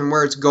Star Wars and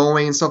where it's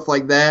going and stuff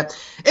like that.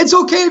 It's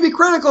okay to be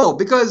critical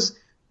because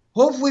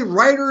hopefully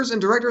writers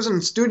and directors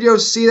and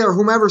studios see that, or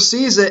whomever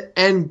sees it,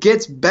 and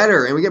gets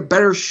better, and we get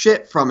better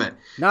shit from it.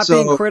 Not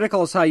being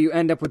critical is how you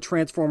end up with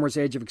Transformers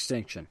Age of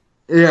Extinction.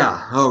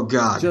 Yeah. Oh,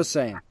 God. Just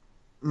saying.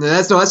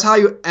 That's how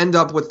you end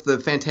up with the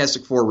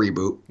Fantastic Four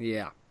reboot.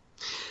 Yeah.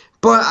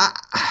 But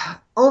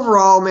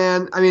overall,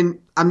 man, I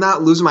mean, I'm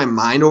not losing my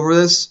mind over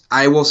this.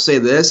 I will say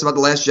this about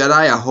The Last Jedi.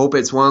 I hope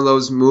it's one of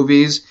those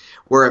movies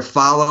where it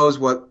follows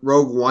what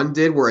Rogue One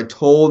did, where it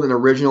told an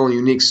original and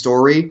unique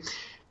story,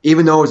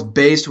 even though it's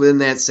based within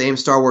that same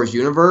Star Wars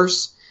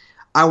universe.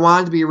 I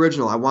wanted to be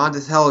original. I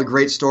wanted to tell a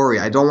great story.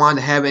 I don't want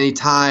to have any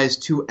ties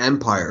to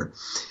Empire.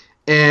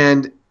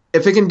 And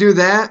if it can do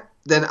that,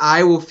 then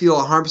I will feel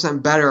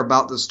 100% better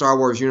about the Star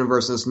Wars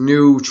universe and this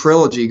new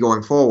trilogy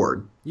going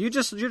forward. You're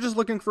just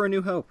looking for a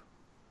new hope.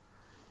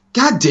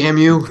 God damn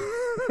you.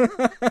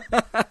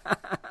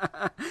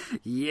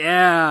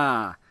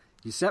 Yeah.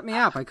 You set me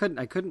up. I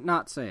couldn't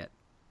not say it.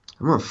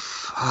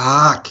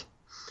 Fuck.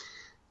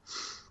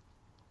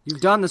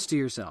 You've done this to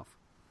yourself.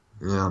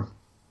 Yeah.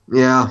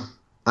 Yeah,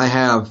 I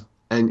have.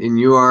 And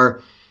you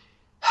are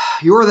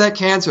that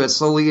cancer that's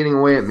slowly eating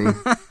away at me.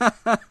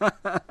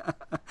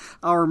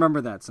 I'll remember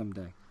that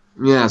someday.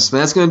 Yes,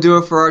 that's going to do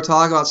it for our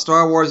talk about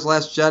Star Wars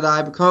Last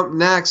Jedi. But come up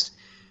next,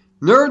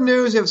 Nerd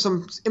News. We have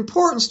some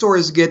important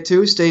stories to get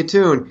to. Stay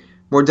tuned.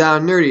 More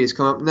Down Nerdy is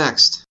coming up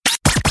next.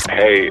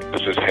 Hey, this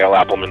is Hale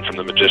Appleman from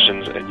The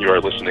Magicians, and you are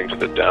listening to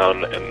the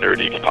Down and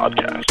Nerdy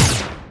podcast.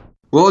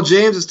 Well,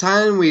 James, it's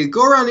time we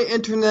go around the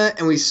internet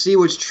and we see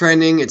what's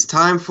trending. It's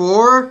time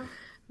for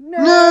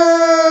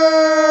Nerd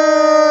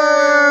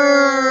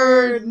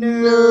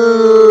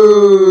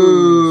News.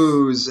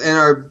 And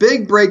our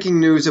big breaking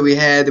news that we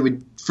had that we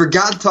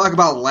forgot to talk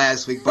about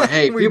last week, but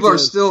hey, people are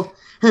still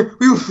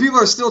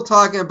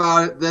talking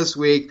about it this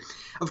week.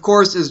 Of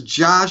course, is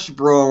Josh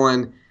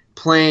Brolin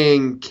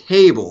playing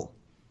Cable.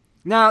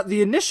 Now,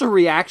 the initial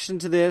reaction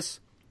to this,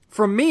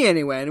 from me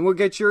anyway, and we'll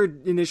get your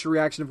initial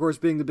reaction, of course,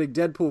 being the big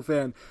Deadpool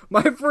fan,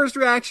 my first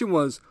reaction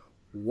was,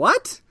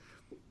 what?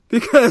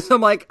 Because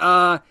I'm like,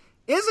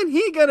 isn't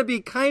he going to be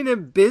kind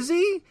of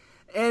busy?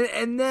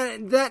 And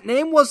that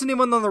name wasn't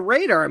even on the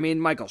radar. I mean,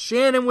 Michael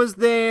Shannon was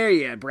there,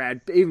 you had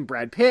Brad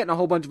Pitt and a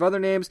whole bunch of other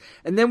names,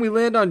 and then we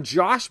land on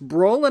Josh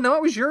Brolin. Now,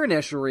 what was your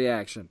initial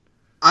reaction?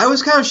 I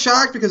was kind of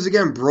shocked because,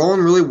 again,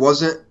 Brolin really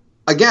wasn't,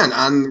 again,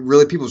 on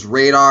really people's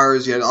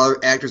radars. You had other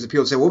actors that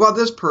people say, what about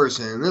this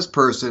person and this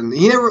person?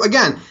 He never,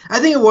 again, I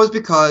think it was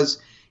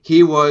because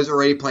he was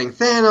already playing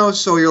Thanos,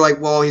 so you're like,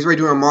 well, he's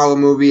already doing a Marvel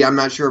movie. I'm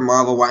not sure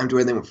Marvel want him to do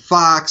anything with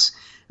Fox.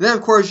 And then,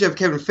 of course, you have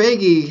Kevin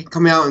Feige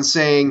coming out and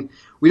saying,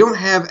 we don't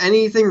have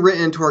anything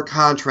written into our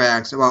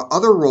contracts about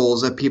other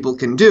roles that people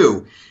can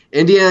do.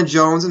 Indiana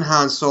Jones and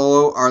Han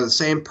Solo are the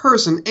same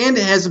person, and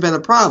it hasn't been a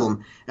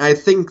problem. And I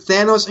think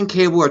Thanos and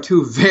Cable are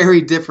two very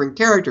different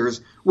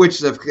characters, which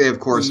they, of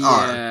course,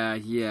 are.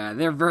 Yeah,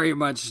 they're very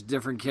much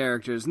different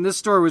characters. And this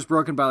story was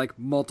broken by,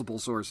 multiple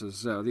sources.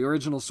 So the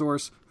original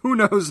source, who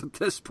knows at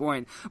this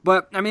point.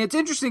 But, I mean, it's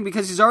interesting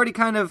because he's already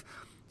kind of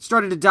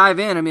started to dive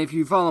in. I mean, if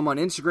you follow him on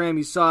Instagram,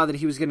 you saw that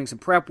he was getting some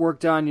prep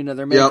work done.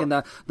 They're making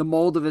the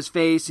mold of his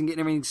face and getting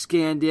everything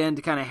scanned in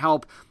to kind of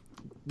help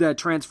the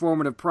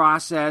transformative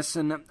process.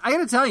 And I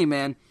gotta tell you,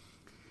 man,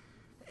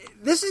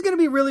 this is going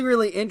to be really,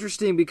 really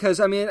interesting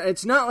because, I mean,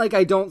 it's not like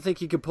I don't think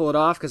he could pull it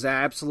off, because I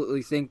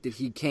absolutely think that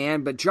he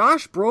can, but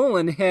Josh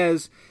Brolin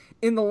has,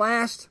 in the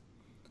last,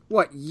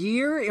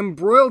 year,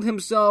 embroiled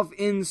himself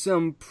in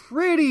some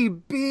pretty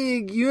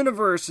big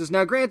universes.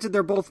 Now, granted,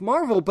 they're both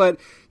Marvel, but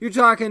you're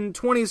talking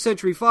 20th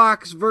Century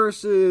Fox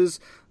versus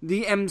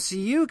the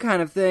MCU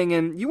kind of thing,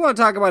 and you want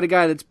to talk about a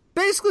guy that's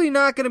basically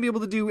not going to be able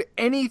to do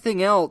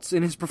anything else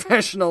in his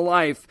professional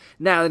life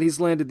now that he's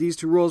landed these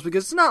two roles,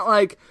 because it's not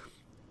like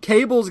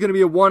Cable's going to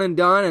be a one and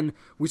done, and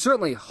we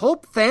certainly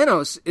hope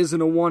Thanos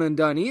isn't a one and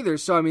done either.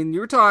 So, I mean,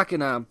 you're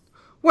talking, at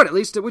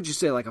least, would you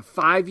say, a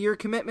 5-year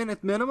commitment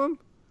at minimum?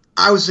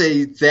 I would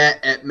say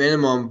that at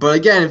minimum. But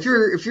again, if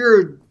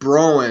you're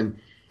Brolin,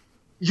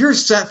 you're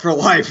set for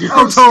life. You know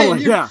what I'm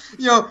saying? Yeah.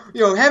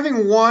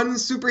 Having one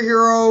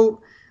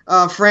superhero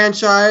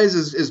franchise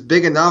is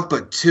big enough,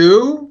 but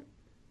two?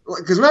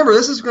 Because remember,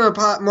 this is going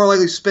to more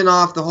likely spin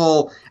off the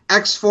whole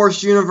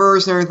X-Force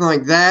universe and everything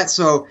like that,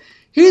 so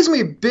he's going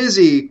to be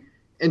busy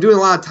and doing a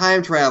lot of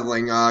time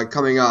traveling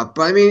coming up.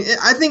 But, I mean,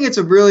 I think it's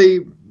a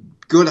really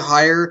good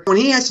hire. When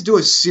he has to do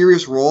a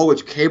serious role,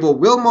 which Cable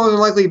will more than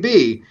likely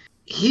be,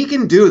 he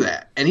can do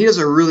that. And he does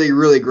a really,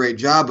 really great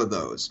job of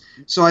those.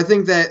 So I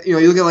think that, you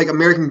look at,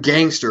 American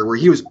Gangster, where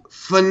he was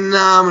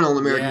phenomenal in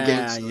American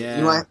Gangster.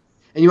 Yeah.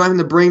 And you want him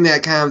to bring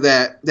that kind of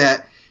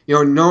that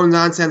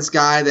no-nonsense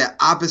guy, that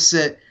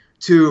opposite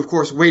to, of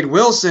course, Wade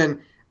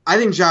Wilson. I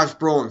think Josh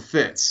Brolin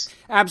fits.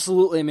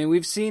 Absolutely. I mean,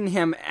 we've seen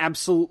him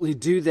absolutely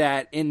do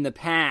that in the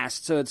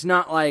past, so it's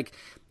not like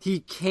he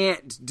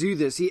can't do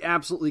this. He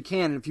absolutely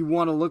can. And if you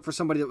want to look for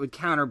somebody that would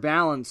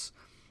counterbalance,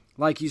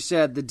 like you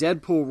said, the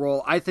Deadpool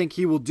role, I think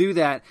he will do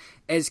that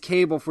as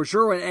Cable for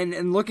sure.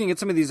 And looking at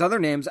some of these other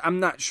names, I'm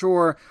not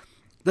sure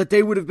that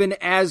they would have been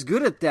as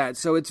good at that.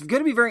 So it's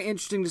going to be very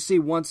interesting to see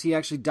once he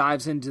actually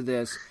dives into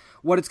this,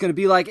 what it's going to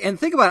be like. And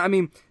think about it. I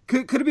mean,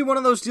 could it be one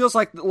of those deals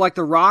like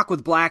The Rock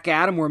with Black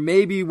Adam, where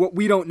maybe what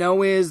we don't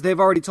know is they've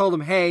already told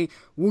him, hey,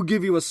 we'll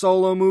give you a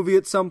solo movie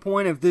at some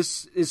point if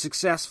this is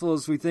successful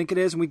as we think it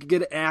is, and we could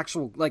get an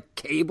actual,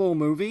 Cable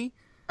movie?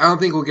 I don't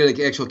think we'll get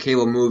an actual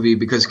Cable movie,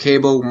 because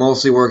Cable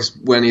mostly works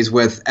when he's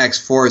with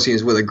X-Force,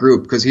 he's with a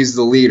group, because he's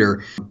the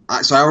leader.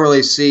 So I don't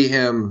really see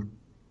him,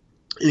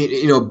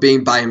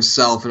 being by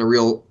himself in a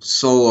real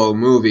solo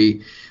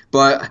movie.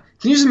 But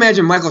can you just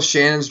imagine Michael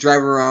Shannon's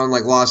driving around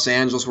Los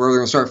Angeles, where they're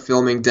going to start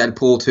filming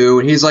Deadpool 2,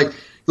 and he's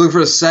looking for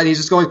the set, and he's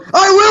just going,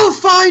 I will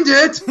find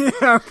it!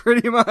 Yeah,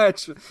 pretty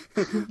much.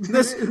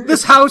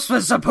 This house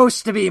was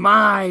supposed to be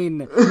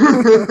mine.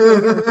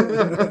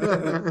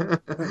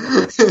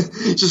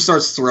 He just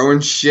starts throwing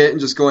shit and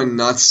just going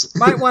nuts.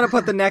 Might want to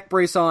put the neck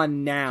brace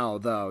on now,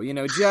 though,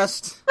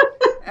 just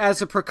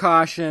as a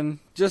precaution,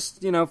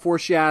 just,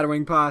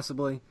 foreshadowing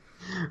possibly.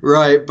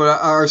 Right, but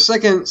our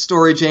second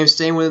story, James,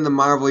 staying within the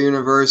Marvel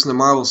Universe and the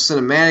Marvel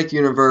Cinematic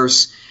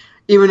Universe,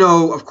 even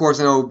though, of course,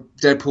 I know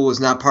Deadpool is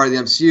not part of the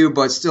MCU,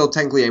 but still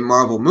technically a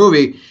Marvel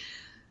movie.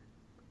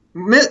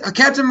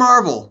 Captain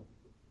Marvel.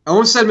 I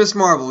almost said Miss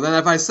Marvel. Then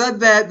if I said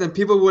that, then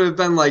people would have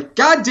been like,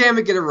 God damn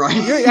it, get it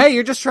right.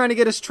 You're just trying to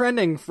get us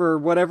trending for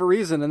whatever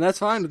reason, and that's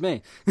fine with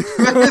me.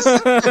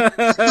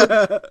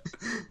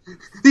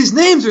 These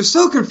names are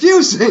so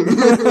confusing.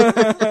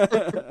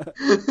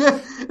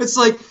 It's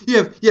like you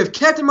have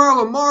Captain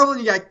Marvel,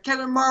 and you got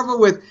Captain Marvel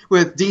with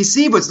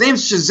DC, but his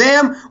name's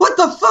Shazam. What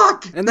the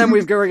fuck? And then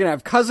we're going to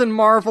have Cousin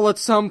Marvel at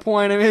some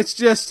point. I mean, it's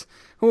just,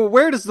 well,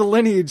 where does the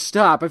lineage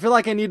stop? I feel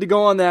like I need to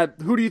go on that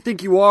Who Do You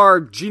Think You Are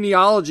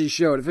genealogy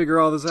show to figure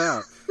all this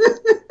out.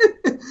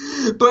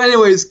 But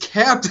anyways,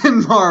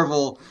 Captain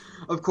Marvel,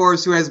 of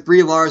course, who has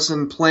Brie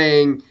Larson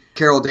playing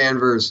Carol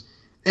Danvers.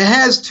 It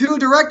has two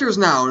directors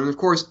now, and of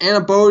course,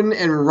 Anna Boden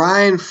and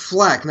Ryan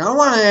Fleck. Now, I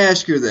want to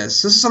ask you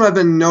this. This is something I've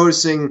been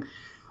noticing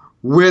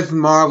with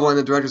Marvel and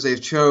the directors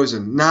they've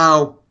chosen.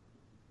 Now,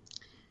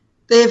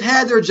 they've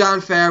had their Jon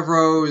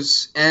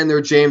Favreaus and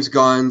their James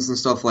Gunns and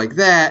stuff like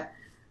that,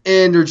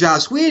 and their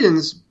Joss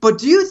Whedons, but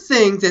do you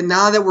think that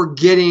now that we're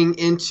getting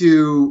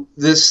into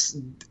this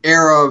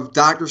era of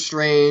Doctor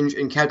Strange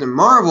and Captain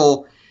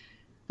Marvel,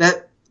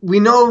 that we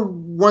know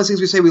one of the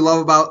things we say we love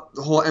about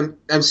the whole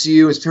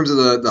MCU in terms of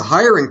the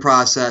hiring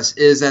process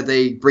is that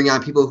they bring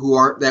on people who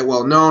aren't that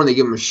well known, they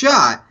give them a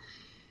shot.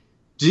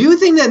 Do you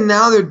think that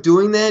now they're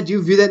doing that? Do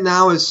you view that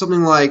now as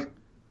something like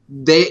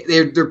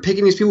they're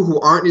picking these people who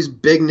aren't these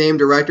big name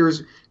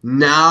directors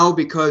now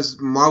because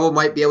Marvel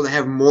might be able to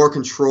have more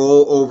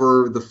control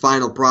over the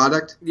final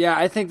product? Yeah,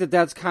 I think that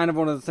that's kind of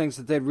one of the things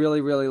that they'd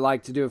really, really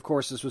like to do. Of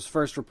course, this was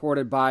first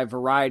reported by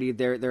Variety,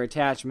 their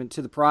attachment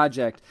to the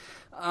project.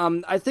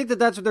 I think that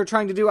that's what they're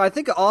trying to do. I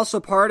think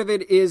also part of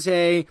it is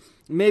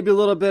maybe a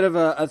little bit of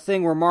a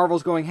thing where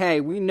Marvel's going,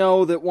 hey, we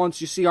know that once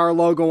you see our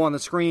logo on the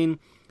screen,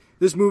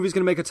 this movie's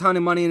going to make a ton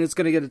of money and it's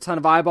going to get a ton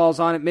of eyeballs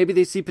on it. Maybe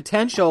they see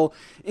potential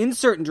in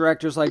certain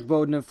directors like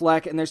Bowden and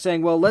Fleck, and they're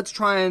saying, well, let's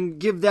try and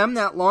give them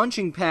that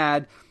launching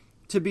pad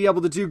to be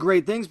able to do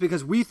great things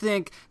because we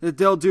think that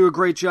they'll do a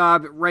great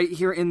job right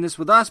here in this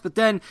with us. But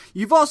then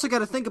you've also got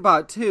to think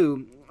about,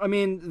 too, I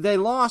mean, they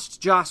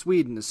lost Joss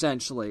Whedon,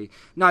 essentially,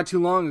 not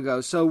too long ago.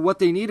 So what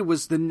they needed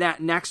was the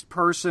next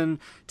person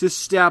to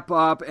step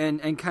up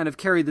and kind of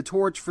carry the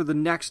torch for the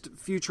next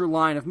future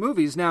line of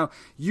movies. Now,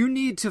 you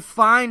need to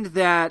find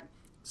that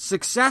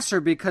successor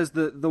because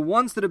the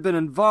ones that have been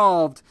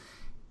involved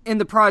in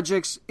the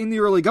projects in the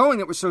early going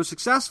that were so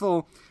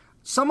successful,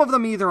 some of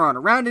them either aren't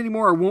around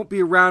anymore or won't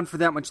be around for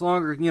that much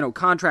longer. You know,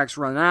 contracts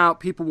run out,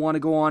 people want to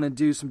go on and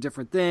do some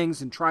different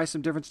things and try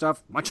some different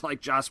stuff, much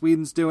like Joss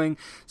Whedon's doing.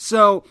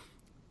 So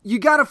you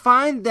got to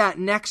find that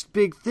next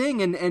big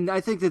thing, and I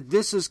think that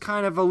this is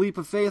kind of a leap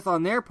of faith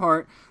on their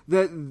part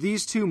that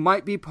these two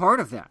might be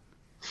part of that.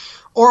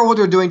 Or what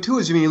they're doing, too,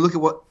 is, I mean, you look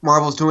at what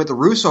Marvel's doing with the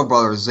Russo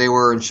brothers. They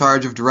were in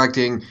charge of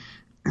directing,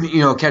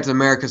 Captain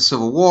America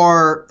Civil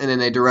War, and then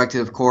they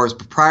directed, of course,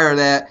 prior to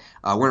that,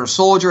 Winter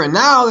Soldier, and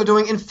now they're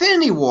doing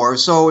Infinity War.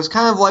 So it's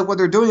kind of like what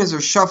they're doing is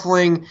they're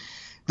shuffling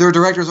their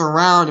directors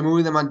around and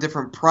moving them on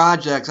different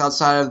projects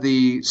outside of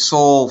the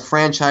sole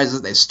franchises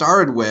that they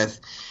started with.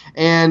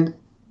 And,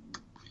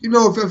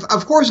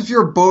 of course, if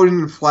you're Bowden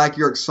and Fleck,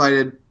 you're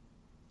excited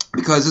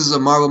because this is a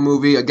Marvel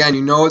movie. Again,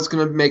 it's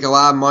going to make a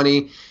lot of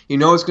money.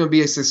 It's going to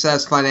be a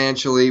success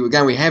financially.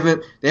 Again, they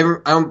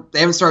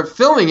haven't started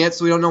filming it,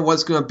 so we don't know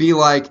what's going to be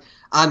like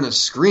on the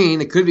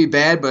screen. It could be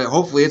bad, but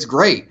hopefully it's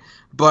great.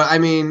 But I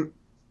mean,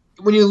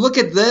 when you look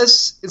at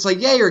this, it's like,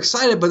 yeah, you're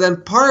excited, but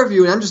then part of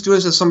you, and I'm just doing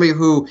this as somebody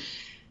who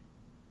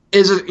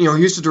is,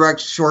 used to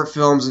direct short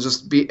films and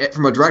just be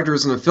from a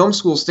director's and a film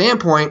school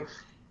standpoint.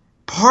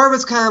 Part of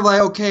it's kind of like,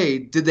 okay,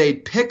 did they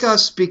pick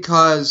us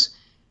because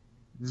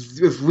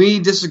if we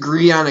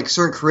disagree on a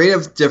certain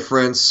creative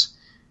difference,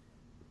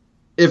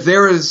 if they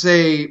were to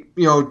say,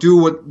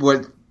 do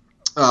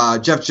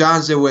what Jeff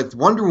Johns did with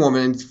Wonder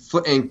Woman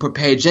and put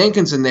Patty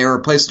Jenkins in there,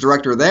 replace the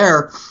director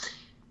there,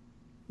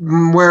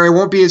 where it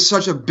won't be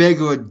such a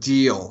big of a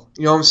deal.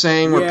 You know what I'm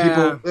saying? Where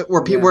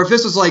if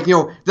this was like,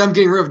 them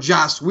getting rid of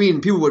Joss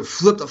Whedon, people would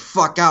flip the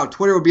fuck out.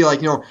 Twitter would be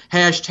like,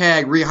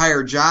 hashtag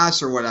rehire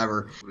Joss or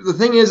whatever. The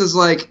thing is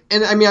like,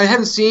 and I mean, I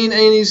haven't seen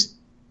any of these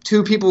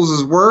two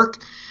people's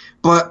work,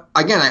 but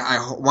again,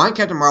 I want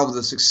Captain Marvel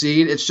to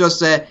succeed. It's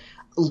just that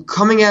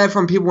coming at it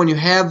from people when you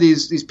have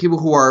these people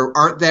who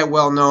aren't that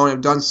well known,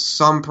 have done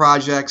some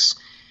projects,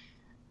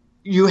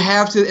 you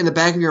have to, in the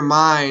back of your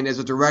mind, as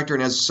a director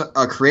and as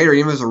a creator,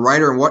 even as a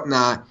writer and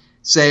whatnot,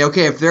 say,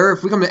 okay, if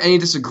we come to any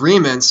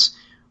disagreements,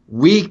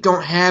 we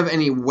don't have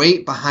any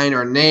weight behind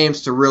our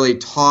names to really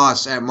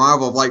toss at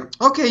Marvel. Like,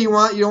 okay, you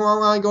don't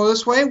want to go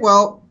this way?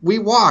 Well, we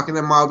walk, and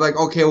then Marvel will be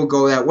like, okay, we'll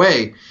go that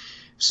way.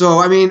 So,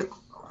 I mean,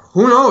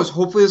 who knows?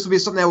 Hopefully, this will be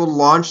something that will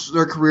launch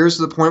their careers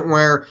to the point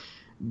where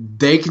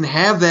they can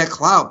have that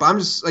clout.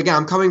 But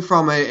I'm coming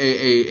from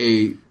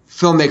a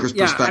filmmaker's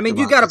perspective. I mean,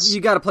 you got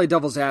to play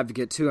devil's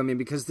advocate too. I mean,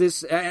 because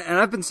this, and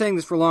I've been saying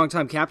this for a long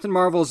time, Captain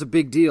Marvel is a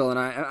big deal, and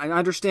I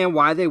understand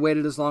why they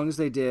waited as long as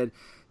they did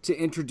to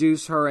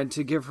introduce her and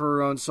to give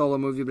her own solo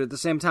movie. But at the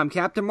same time,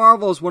 Captain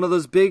Marvel is one of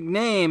those big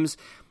names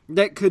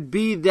that could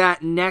be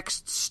that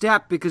next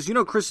step because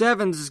Chris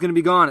Evans is going to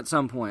be gone at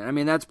some point. I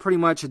mean, that's pretty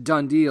much a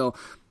done deal.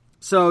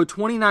 So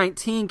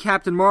 2019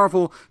 Captain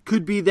Marvel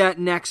could be that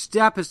next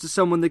step as to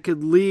someone that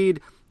could lead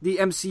the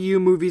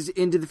MCU movies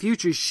into the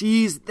future.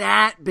 She's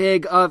that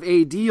big of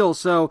a deal.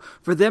 So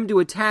for them to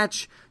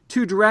attach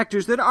two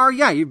directors that are,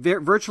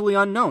 virtually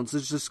unknowns,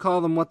 let's just call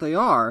them what they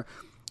are,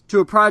 to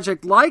a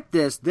project like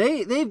this,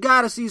 they've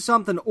got to see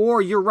something.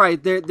 Or you're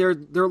right, they're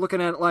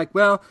looking at it like,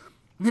 well,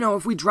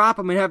 if we drop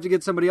them and have to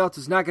get somebody else,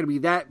 it's not going to be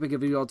that big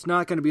of a deal. It's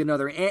not going to be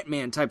another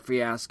Ant-Man type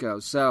fiasco.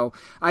 So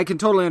I can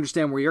totally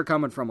understand where you're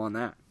coming from on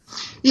that.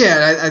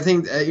 Yeah, I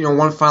think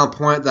one final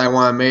point that I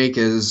want to make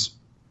is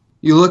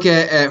you look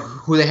at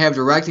who they have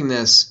directing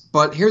this,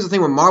 but here's the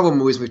thing with Marvel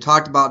movies, we've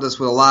talked about this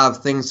with a lot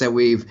of things that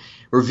we've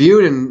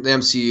reviewed in the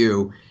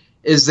MCU,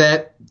 is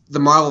that the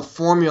Marvel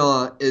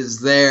formula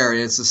is there,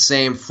 and it's the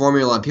same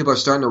formula, and people are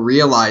starting to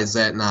realize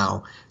that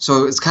now.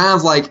 So it's kind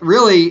of like,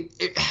 really,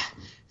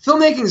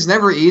 filmmaking is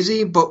never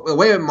easy, but the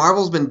way that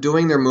Marvel's been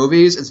doing their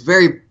movies,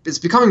 it's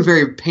becoming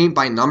very paint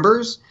by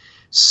numbers.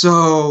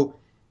 So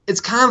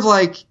it's kind of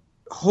like,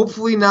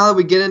 hopefully now that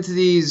we get into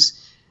these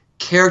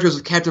characters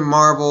of Captain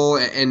Marvel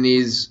and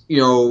these,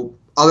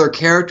 other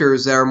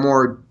characters that are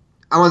more,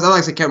 I don't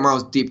like to say Captain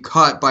Marvel's deep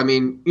cut, but I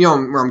mean,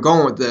 where I'm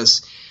going with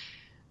this.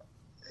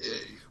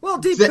 Well,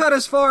 deep cut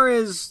as far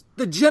as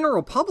the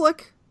general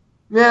public.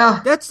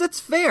 Yeah. That's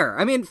fair.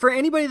 I mean, for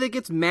anybody that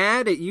gets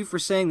mad at you for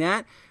saying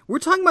that, we're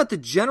talking about the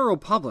general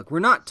public. We're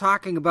not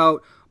talking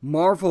about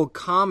Marvel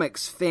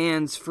Comics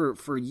fans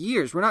for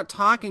years. We're not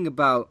talking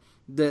about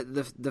the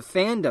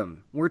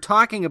fandom. We're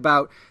talking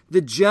about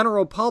the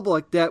general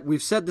public that,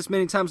 we've said this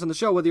many times on the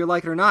show, whether you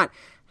like it or not,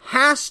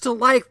 has to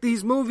like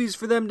these movies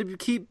for them to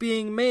keep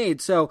being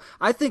made. So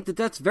I think that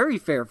that's very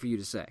fair for you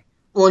to say.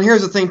 Well, and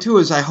here's the thing too: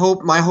 is my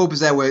hope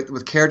is that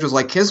with characters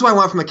like, this is what I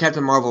want from a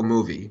Captain Marvel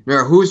movie. No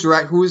matter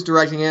who's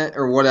directing it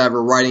or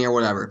whatever, writing it or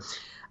whatever.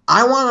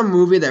 I want a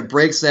movie that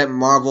breaks that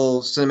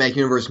Marvel Cinematic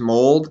Universe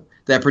mold,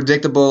 that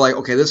predictable, like,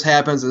 okay, this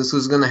happens and this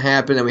is going to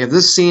happen, and we have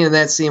this scene and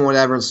that scene,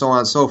 whatever, and so on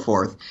and so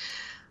forth.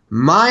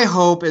 My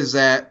hope is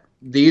that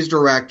these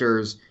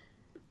directors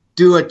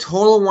do a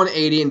total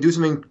 180 and do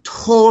something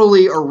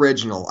totally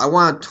original. I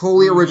want a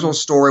totally original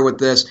story with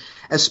this,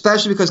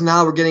 especially because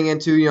now we're getting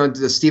into,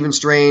 the Stephen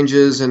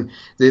Stranges and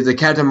the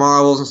Captain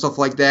Marvels and stuff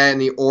like that, and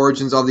the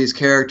origins of these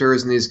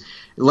characters and these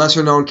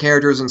lesser known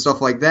characters and stuff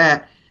like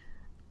that.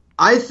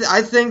 I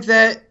think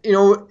that,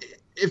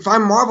 if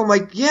I'm Marvel, I'm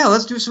like, yeah,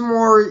 let's do some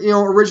more,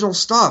 original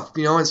stuff,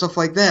 and stuff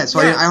like that. So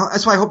yeah.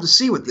 That's what I hope to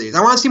see with these.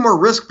 I want to see more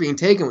risk being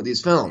taken with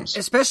these films.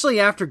 Especially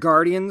after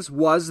Guardians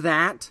was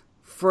that.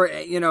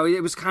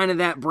 It was kind of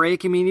that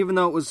break. I mean, even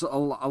though it was a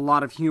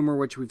lot of humor,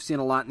 which we've seen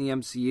a lot in the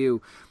MCU,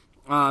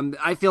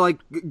 I feel like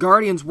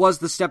Guardians was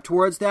the step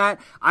towards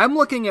that. I'm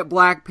looking at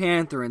Black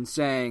Panther and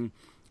saying,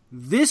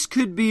 this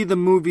could be the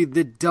movie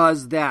that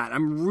does that.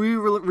 I'm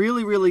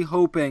really, really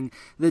hoping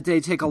that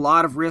they take a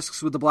lot of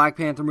risks with the Black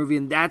Panther movie,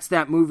 and that's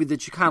that movie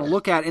that you kind of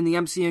look at in the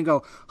MCU and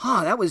go,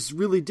 that was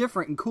really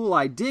different and cool.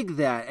 I dig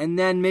that. And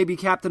then maybe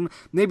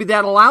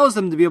that allows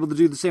them to be able to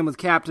do the same with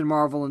Captain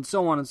Marvel and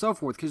so on and so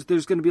forth, because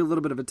there's going to be a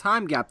little bit of a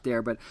time gap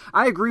there. But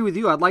I agree with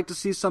you. I'd like to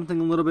see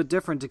something a little bit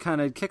different to kind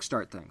of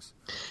kickstart things.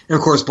 And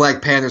of course,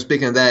 Black Panther,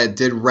 speaking of that, it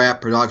did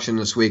wrap production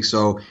this week.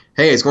 So,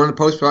 hey, it's going to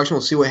post-production.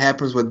 We'll see what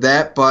happens with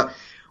that. But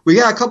we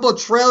got a couple of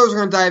trailers we're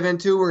going to dive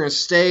into. We're going to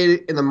stay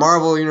in the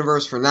Marvel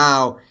universe for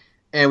now.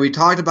 And we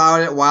talked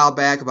about it a while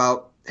back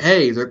about,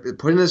 hey, they're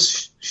putting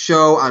this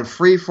show on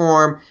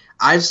Freeform.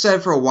 I've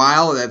said for a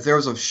while that if there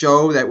was a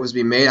show that was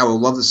being made, I would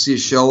love to see a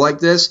show like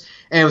this.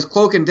 And it was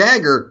Cloak and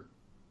Dagger.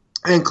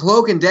 And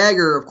Cloak and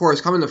Dagger, of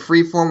course, coming to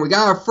Freeform. We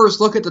got our first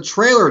look at the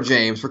trailer,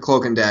 James, for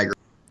Cloak and Dagger.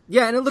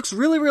 Yeah, and it looks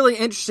really, really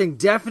interesting.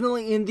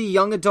 Definitely in the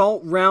young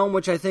adult realm,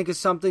 which I think is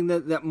something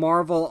that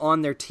Marvel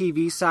on their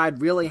TV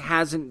side really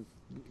hasn't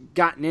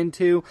gotten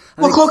into.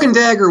 Cloak and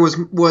Dagger was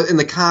in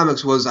the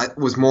comics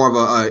was more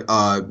of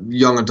a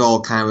young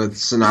adult kind of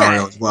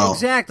scenario as well.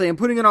 Exactly, and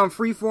putting it on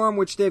Freeform,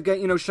 which they've got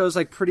shows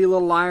like Pretty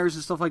Little Liars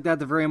and stuff like that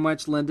very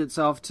much lend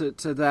itself to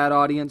that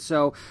audience.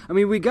 So I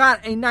mean, we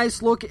got a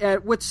nice look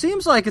at what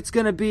seems like it's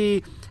going to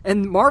be,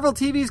 and Marvel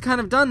TV's kind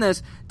of done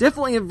this,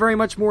 definitely a very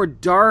much more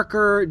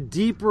darker,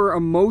 deeper,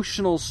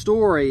 emotional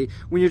story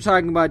when you're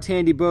talking about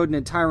Tandy Bowden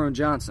and Tyrone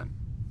Johnson.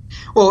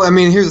 Well, I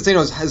mean, here's the thing: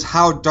 is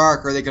how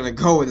dark are they going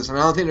to go with this? I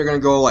mean, I don't think they're going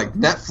to go like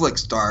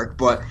Netflix dark,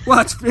 but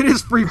it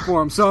is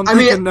Freeform, so I'm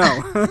thinking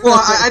no.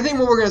 Well, I think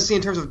what we're going to see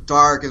in terms of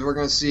dark is we're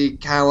going to see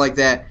kind of like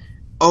that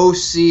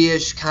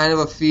OC-ish kind of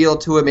a feel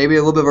to it, maybe a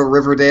little bit of a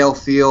Riverdale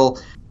feel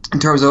in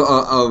terms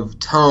of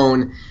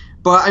tone.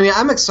 But I mean,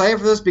 I'm excited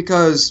for this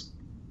because,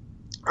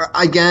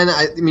 again,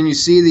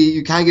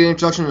 you kind of get an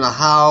introduction into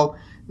how,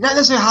 not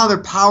necessarily how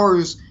their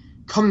powers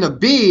come to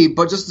be,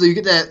 but just so you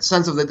get that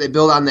sense of that they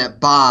build on that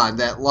bond,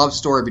 that love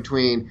story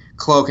between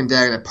Cloak and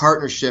Dagger, that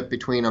partnership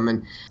between them.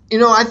 And,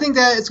 I think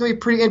that it's going to be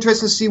pretty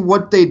interesting to see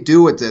what they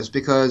do with this,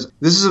 because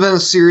this has been a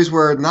series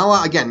where not a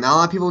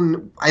lot of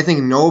people, I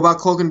think, know about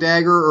Cloak and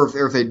Dagger,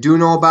 or if they do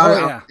know about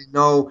it, yeah.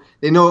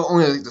 They know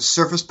only like the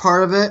surface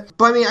part of it.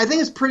 But I mean, I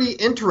think it's pretty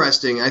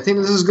interesting. I think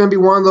this is going to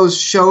be one of those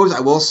shows. I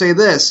will say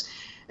this: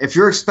 if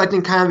you're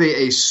expecting kind of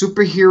a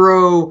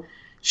superhero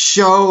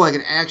show, like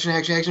an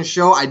action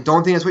show, I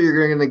don't think that's what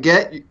you're going to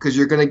get, because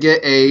you're going to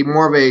get a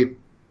more of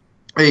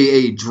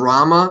a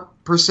drama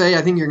per se.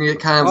 I think you're going to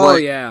get kind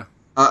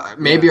of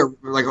maybe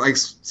like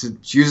to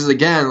use it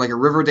again, like a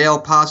Riverdale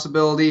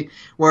possibility,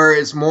 where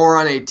it's more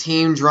on a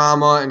team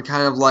drama and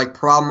kind of like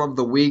problem of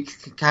the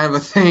week kind of a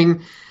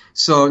thing.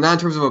 So not in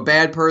terms of a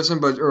bad person,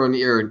 but or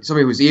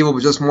somebody who's evil,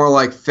 but just more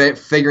like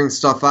figuring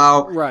stuff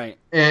out. Right.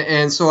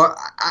 And so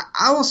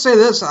I will say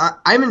this: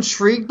 I'm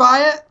intrigued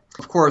by it.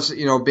 Of course,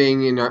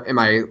 being in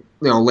my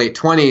late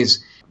 20s,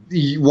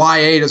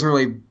 YA doesn't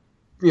really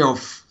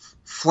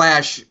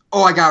flash.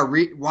 Oh, I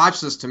gotta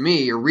watch this to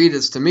me or read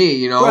this to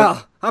me.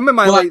 Well, I'm in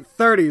my late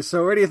 30s,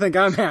 so where do you think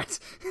I'm at?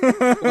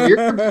 Well,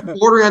 you're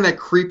bordering on that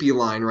creepy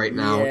line right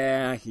now.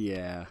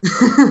 Yeah.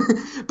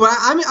 But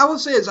I will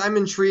say I'm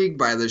intrigued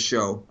by this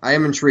show. I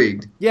am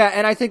intrigued. Yeah,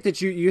 and I think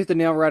that you hit the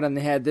nail right on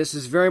the head. This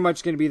is very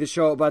much going to be the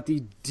show about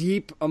the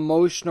deep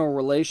emotional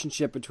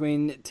relationship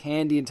between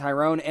Tandy and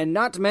Tyrone, and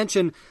not to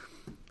mention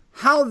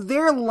how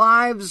their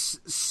lives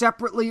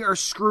separately are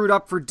screwed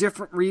up for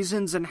different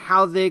reasons, and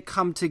how they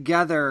come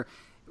together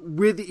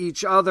with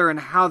each other, and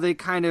how they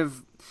kind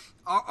of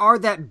are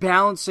that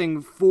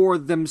balancing for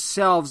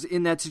themselves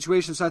in that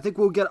situation. So I think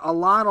we'll get a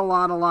lot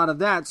of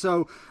that.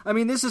 So, I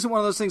mean, this isn't one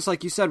of those things,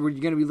 like you said, where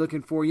you're going to be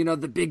looking for,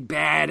 the big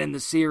bad in the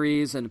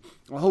series and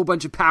a whole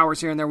bunch of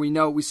powers here and there.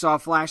 We saw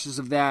flashes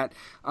of that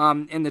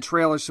in the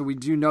trailer, so we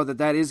do know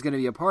that is going to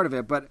be a part of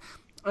it. But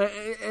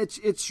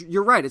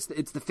you're right.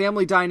 It's the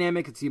family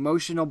dynamic. It's the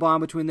emotional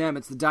bond between them.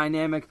 It's the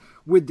dynamic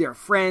with their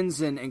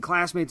friends and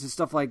classmates and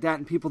stuff like that,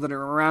 and people that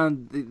are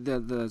around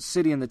the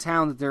city and the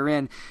town that they're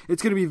in.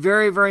 It's going to be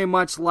very, very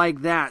much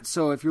like that.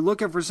 So if you're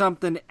looking for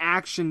something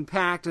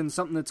action-packed and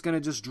something that's going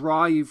to just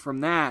draw you from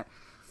that,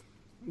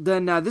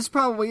 then this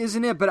probably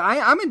isn't it. But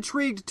I'm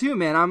intrigued too,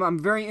 man. I'm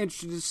very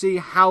interested to see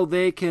how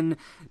they can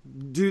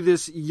do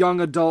this young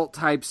adult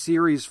type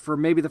series for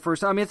maybe the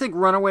first time. I mean, I think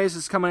Runaways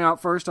is coming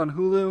out first on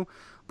Hulu.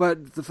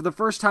 But for the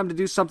first time to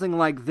do something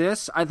like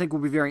this, I think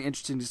will be very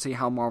interesting to see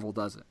how Marvel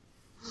does it.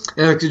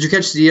 Did you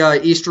catch the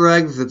Easter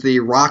egg that the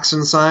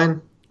Roxxon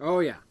sign?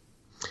 Oh, yeah.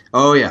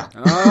 Oh, yeah.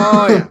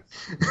 Oh, yeah.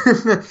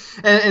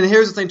 and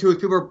here's the thing, too, is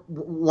people are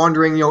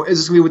wondering, is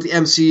this going to be with the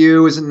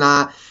MCU? Is it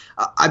not?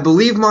 I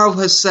believe Marvel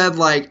has said,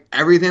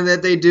 everything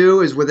that they do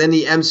is within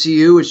the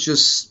MCU. It's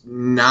just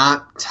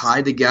not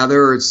tied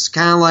together. It's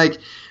kind of like,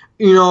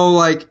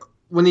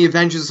 when the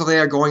Avengers and stuff like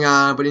that are going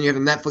on, but then you have a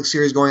Netflix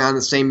series going on in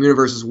the same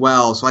universe as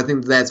well. So I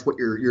think that's what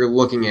you're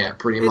looking at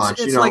pretty much.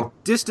 It's like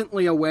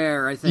distantly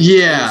aware, I think.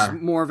 Yeah.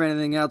 More of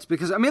anything else.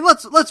 Because, I mean,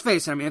 let's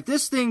face it. I mean, if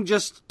this thing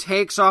just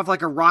takes off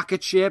like a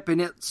rocket ship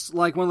and it's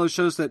like one of those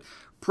shows that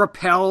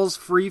propels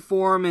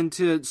Freeform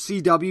into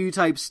CW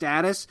type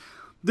status,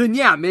 then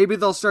yeah, maybe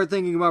they'll start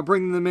thinking about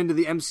bringing them into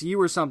the MCU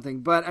or something.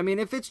 But, I mean,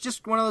 if it's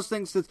just one of those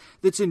things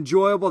that's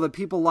enjoyable, that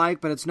people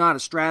like, but it's not a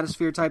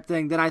stratosphere type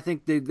thing, then I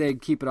think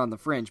they'd keep it on the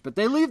fringe. But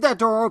they leave that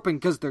door open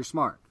because they're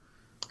smart.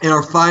 And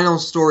our final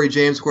story,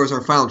 James, of course,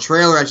 our final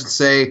trailer, I should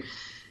say,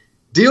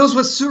 deals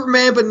with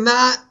Superman, but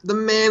not the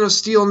Man of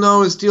Steel.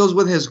 No, it deals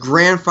with his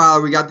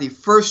grandfather. We got the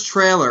first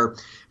trailer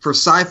for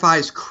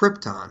Sci-Fi's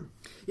Krypton.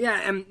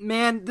 Yeah, and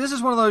man, this is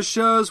one of those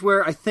shows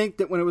where I think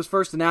that when it was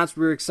first announced,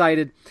 we were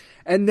excited.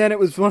 And then it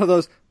was one of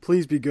those,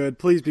 please be good,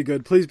 please be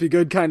good, please be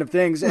good kind of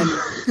things. And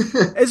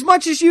as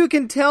much as you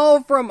can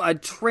tell from a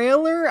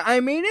trailer,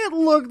 I mean, it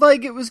looked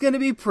like it was going to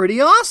be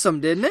pretty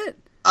awesome, didn't it?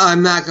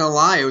 I'm not going to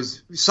lie.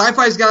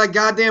 Sci-Fi's got a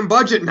goddamn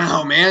budget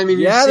now, man. I mean,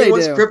 yeah, you see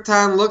what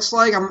Krypton looks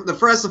like? The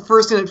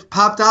first thing that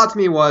popped out to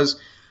me was,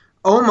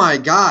 oh my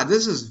God,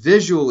 this is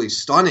visually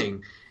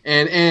stunning.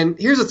 And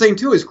here's the thing,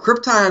 too, is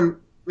Krypton,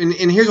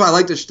 and here's why I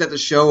like that the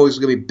show is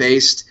going to be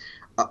based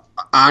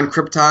on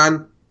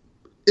Krypton,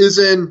 is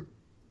in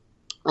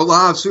a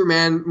lot of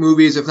Superman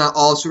movies, if not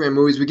all Superman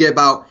movies, we get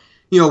about,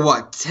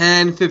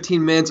 10,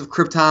 15 minutes of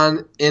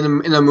Krypton in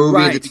a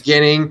movie at the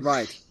beginning.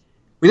 Right.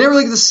 We never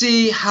really get to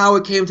see how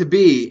it came to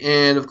be.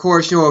 And, of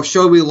course, a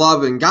show we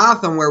love in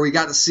Gotham where we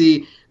got to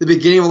see the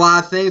beginning of a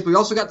lot of things, but we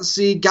also got to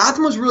see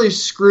Gotham was really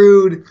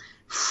screwed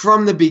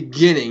from the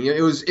beginning.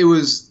 It was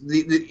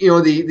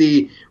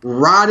the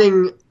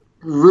rotting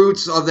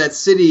roots of that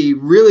city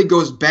really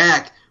goes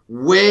back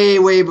way,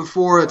 way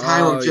before the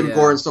time of Jim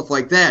Gordon and stuff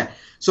like that.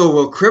 So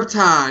will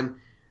Krypton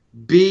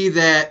be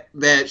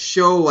that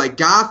show like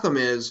Gotham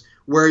is,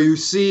 where you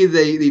see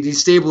the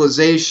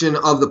destabilization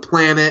of the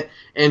planet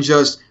and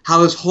just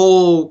how this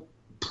whole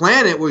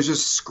planet was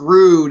just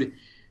screwed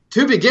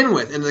to begin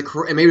with, and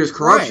maybe there's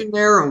corruption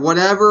there and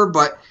whatever,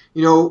 but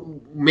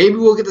maybe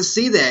we'll get to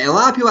see that. And a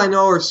lot of people I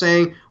know are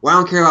saying, well, I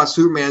don't care about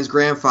Superman's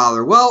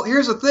grandfather. Well,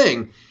 here's the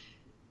thing.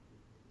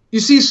 You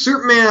see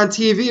Superman on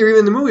TV or even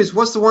in the movies,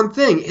 what's the one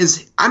thing?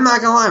 I'm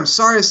not going to lie, I'm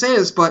sorry to say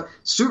this, but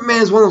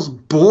Superman is one of those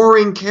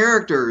boring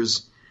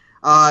characters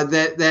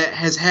that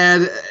has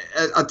had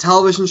a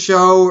television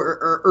show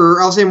or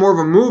I'll say more of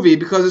a movie,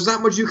 because there's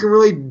not much you can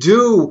really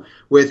do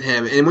with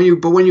him. And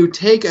when you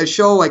take a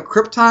show like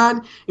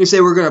Krypton, you say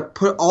we're going to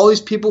put all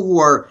these people who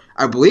are,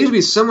 I believe, to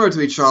be similar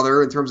to each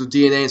other in terms of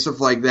DNA and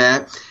stuff like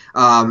that,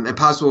 and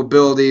possible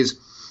abilities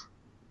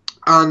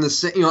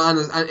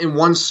in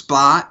one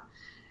spot.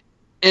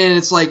 And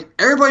it's like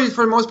everybody,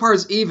 for the most part,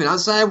 is even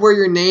outside of where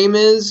your name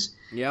is.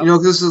 Yep.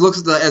 This looks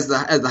as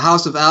the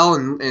House of El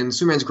and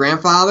Superman's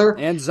grandfather,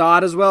 and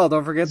Zod as well.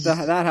 Don't forget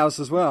that house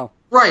as well.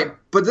 Right,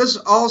 but this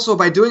also,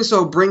 by doing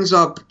so, brings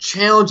up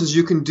challenges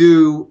you can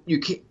do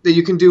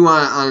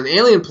on an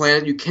alien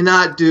planet you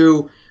cannot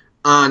do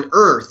on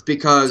Earth,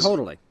 because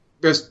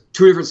there's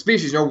two different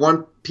species.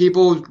 One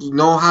people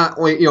know how,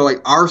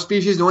 like our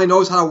species only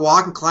knows how to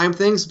walk and climb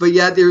things, but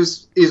yet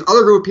there's these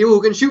other group of people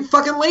who can shoot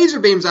fucking laser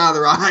beams out of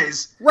their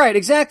eyes. Right,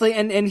 exactly.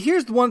 And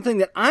here's the one thing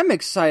that I'm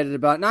excited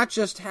about, not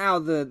just how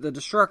the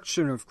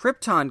destruction of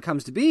Krypton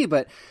comes to be,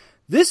 but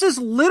this is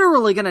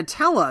literally going to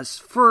tell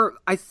us,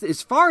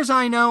 as far as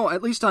I know,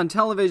 at least on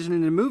television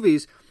and in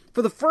movies,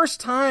 for the first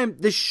time,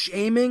 the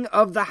shaming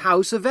of the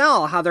House of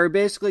El, how they're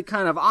basically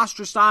kind of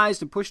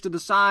ostracized and pushed to the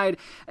side.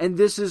 And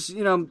this is,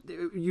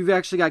 you've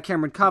actually got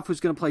Cameron Cuff,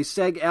 who's going to play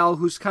Seg El,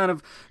 who's kind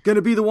of going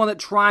to be the one that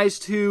tries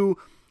to,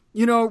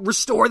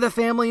 restore the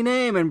family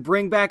name and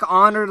bring back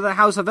honor to the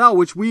House of El,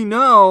 which we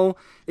know,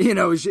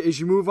 as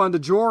you move on to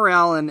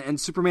Jor-El and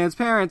Superman's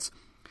parents,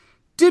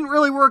 didn't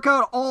really work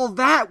out all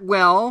that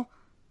well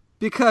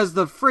because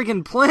the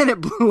friggin'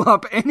 planet blew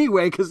up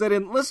anyway because they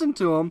didn't listen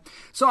to him.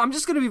 So I'm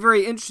just going to be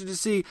very interested to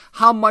see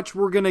how much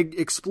we're going to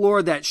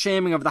explore that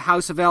shaming of the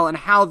House of El and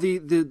how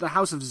the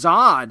House of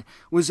Zod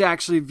was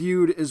actually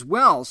viewed as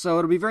well. So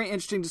it'll be very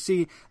interesting to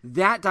see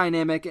that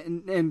dynamic.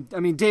 And I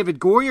mean, David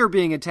Goyer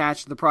being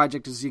attached to the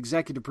project as the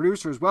executive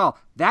producer as well,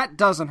 that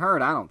doesn't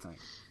hurt, I don't think.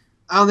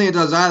 I don't think it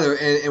does either.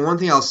 And one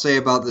thing I'll say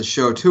about this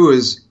show, too,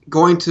 is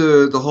going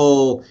to the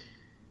whole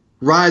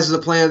Rise of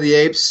the Planet of the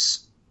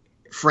Apes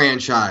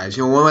franchise.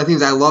 You know, one of the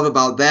things I love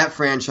about that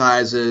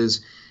franchise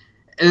is,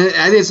 and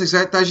I think it's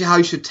actually how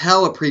you should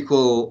tell a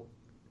prequel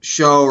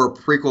show or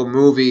prequel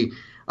movie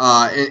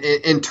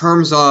in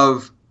terms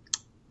of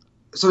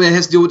something that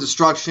has to do with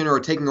destruction or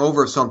taking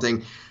over of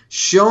something.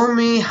 Show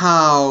me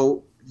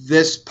how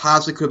this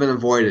possibly could have been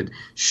avoided.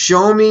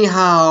 Show me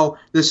how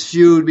this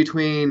feud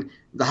between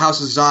the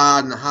House of Zod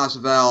and the House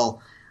of El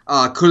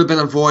could have been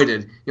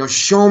avoided. You know,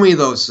 show me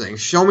those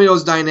things. Show me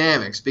those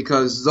dynamics,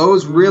 because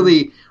those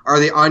really are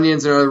the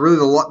onions and are really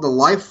the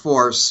life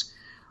force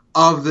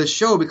of the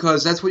show,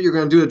 because that's what you're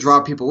going to do to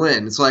draw people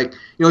in. It's like,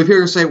 you know, if you're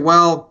going to say,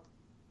 well,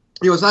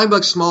 you know, it's not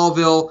like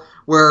Smallville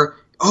where,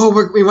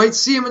 we might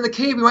see him in the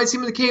cave,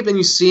 then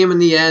you see him in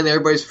the end,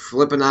 everybody's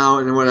flipping out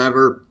and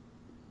whatever.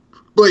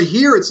 But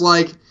here it's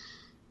like,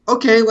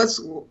 okay,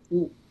 let's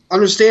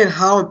understand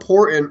how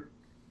important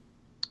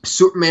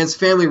Superman's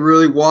family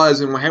really was,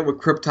 and what happened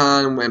with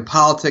Krypton and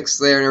politics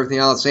there and everything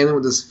else. Same thing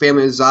with this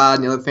family of Zod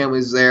and the other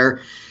families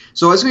there.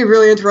 So it's going to be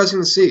really interesting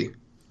to see.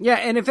 Yeah,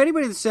 and if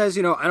anybody that says,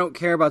 you know, I don't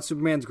care about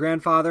Superman's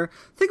grandfather,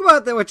 think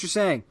about that, what you're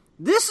saying.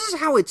 This is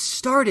how it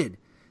started.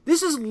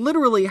 This is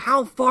literally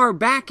how far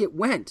back it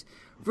went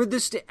for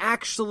this to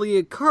actually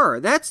occur.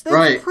 That's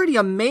right. Pretty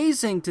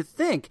amazing to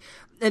think.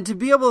 And to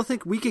be able to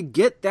think we could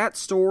get that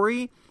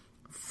story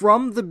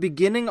from the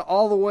beginning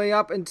all the way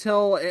up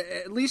until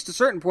at least a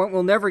certain point.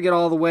 We'll never get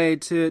all the way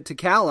to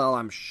Kal-El,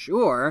 I'm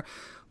sure.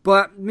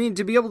 But, I mean,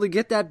 to be able to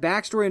get that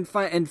backstory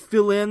and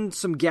fill in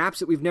some gaps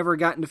that we've never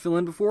gotten to fill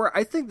in before,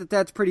 I think that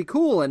that's pretty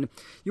cool. And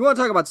you want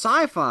to talk about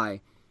sci-fi,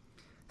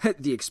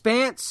 The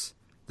Expanse,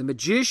 The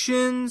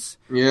Magicians,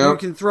 you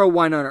can throw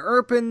Winona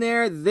Earp in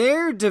there.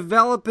 They're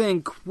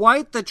developing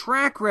quite the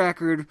track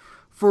record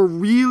for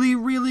really,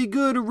 really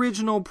good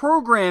original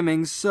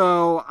programming.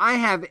 So I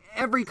have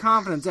every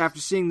confidence after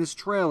seeing this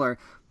trailer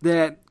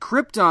that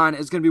Krypton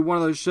is going to be one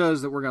of those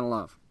shows that we're going to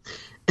love.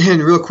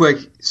 And real quick,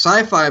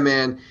 Sci-Fi,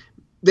 man,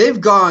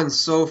 they've gone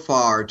so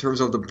far in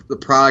terms of the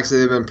products that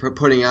they've been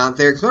putting out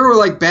there. Because remember,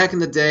 like, back in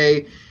the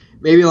day,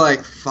 maybe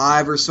like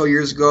 5 or so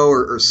years ago,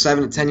 or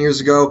 7 to 10 years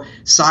ago,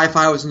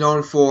 Sci-Fi was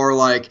known for,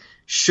 like,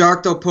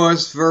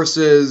 Sharktopus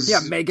versus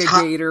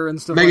Gator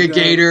and stuff like that.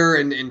 Gator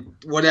and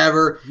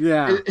whatever.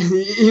 Yeah. And,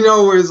 you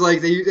know, where it's like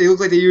they look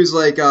like they use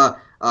like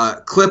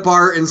clip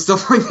art and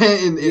stuff like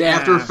that in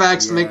After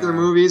Effects to make their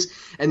movies.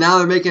 And now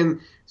they're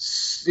making,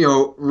 you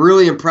know,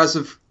 really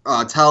impressive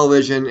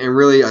television and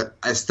really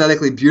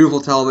aesthetically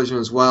beautiful television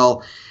as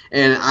well.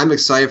 And I'm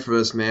excited for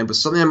this, man. But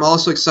something I'm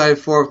also excited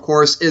for, of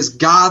course, is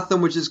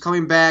Gotham, which is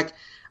coming back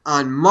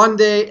on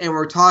Monday, and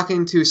we're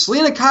talking to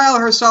Selina Kyle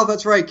herself.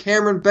 That's right,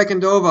 Cameron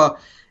Bekendova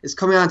is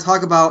coming on to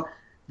talk about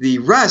the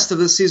rest of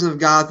this season of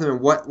Gotham and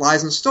what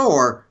lies in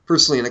store for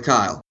Selina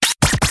Kyle.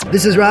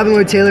 This is Robin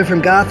Lord Taylor from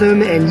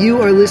Gotham, and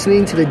you are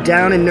listening to the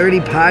Down and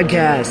Nerdy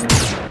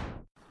Podcast.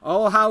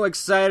 Oh, how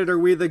excited are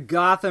we that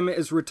Gotham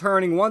is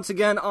returning once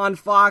again on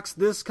Fox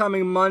this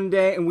coming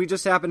Monday, and we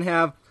just happen to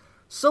have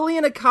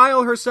Selina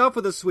Kyle herself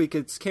with us this week.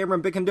 It's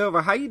Cameron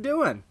Bekendova. How you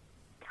doing?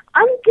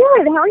 I'm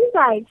good. How are you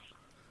guys?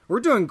 We're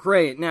doing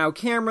great. Now,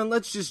 Cameron,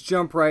 let's just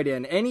jump right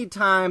in.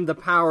 Anytime the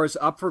power's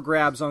up for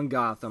grabs on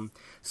Gotham,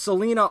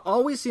 Selina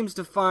always seems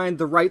to find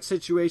the right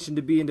situation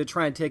to be in to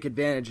try and take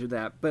advantage of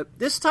that. But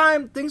this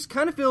time, things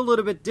kind of feel a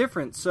little bit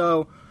different.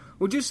 So,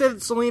 would you say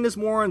that Selina's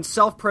more in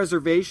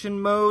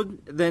self-preservation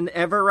mode than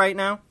ever right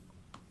now?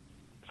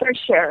 For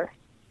sure.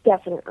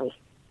 Definitely.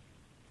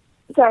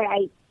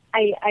 Sorry,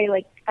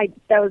 that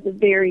was a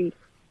very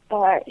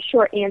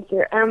short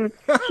answer.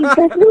 She's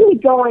definitely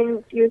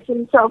going through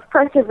some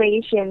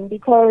self-preservation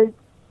because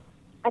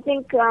I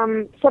think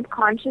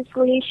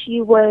subconsciously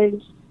she was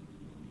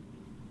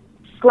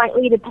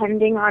slightly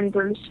depending on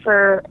Bruce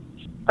for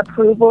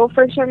approval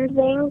for certain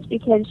things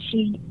because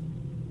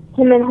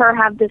him and her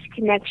have this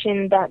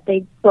connection that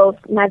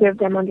neither of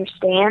them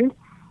understand.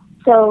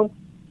 So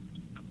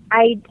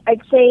I'd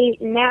say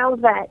now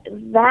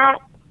that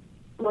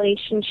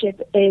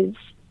relationship is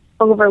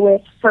over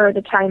with for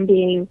the time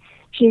being,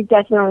 she's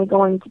definitely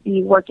going to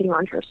be working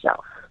on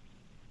herself.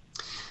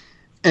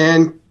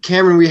 And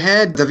Cameron, we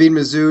had David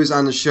Mazouz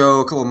on the show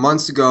a couple of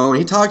months ago, and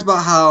he talked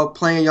about how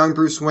playing a young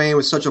Bruce Wayne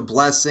was such a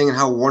blessing and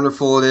how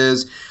wonderful it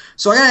is.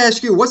 So I got to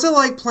ask you, what's it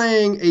like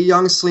playing a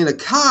young Selina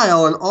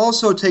Kyle and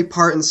also take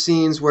part in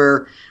scenes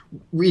where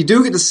we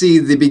do get to see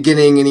the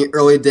beginning in the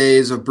early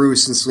days of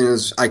Bruce and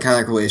Selina's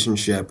iconic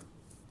relationship?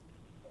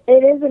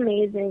 It is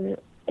amazing.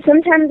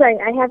 Sometimes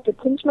I have to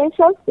pinch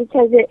myself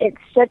because it's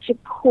such a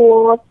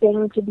cool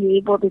thing to be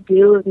able to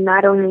do,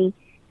 not only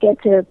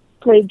get to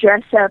play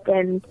dress up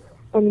and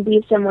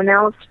be someone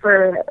else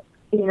for,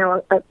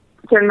 a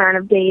certain amount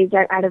of days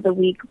out of the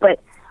week, but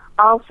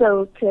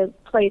also to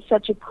play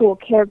such a cool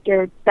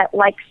character that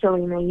likes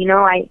Selena.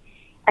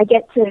 I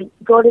get to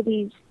go to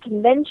these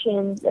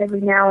conventions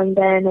every now and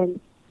then, and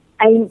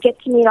I get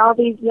to meet all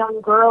these young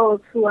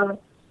girls who are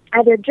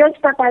either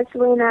dressed up as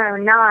Selena or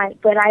not,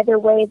 but either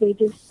way, they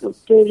just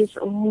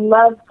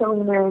love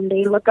Selena and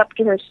they look up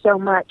to her so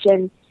much.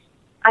 And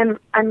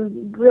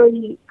I'm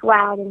really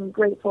glad and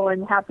grateful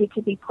and happy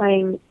to be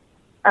playing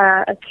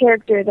a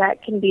character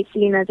that can be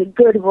seen as a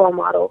good role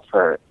model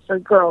for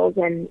girls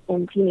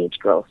and teenage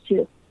girls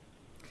too.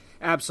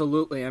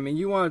 Absolutely. I mean,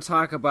 you want to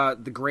talk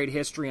about the great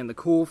history and the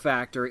cool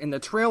factor. In the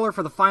trailer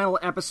for the final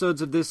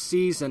episodes of this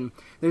season,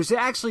 there's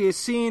actually a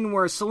scene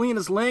where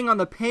Selena's laying on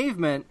the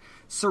pavement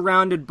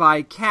surrounded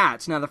by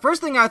cats. Now, the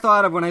first thing I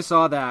thought of when I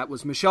saw that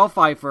was Michelle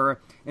Pfeiffer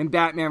in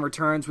Batman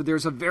Returns, where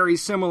there's a very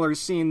similar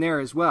scene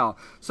there as well.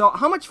 So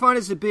how much fun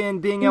has it been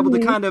being able to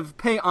kind of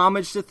pay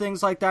homage to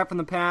things like that from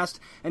the past?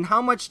 And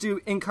how much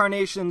do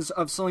incarnations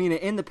of Selena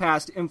in the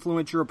past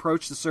influence your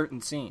approach to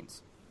certain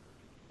scenes?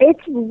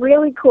 It's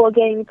really cool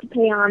getting to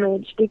pay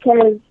homage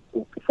because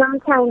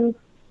sometimes,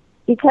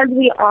 because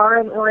we are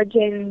an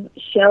origin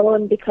show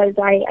and because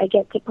I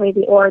get to play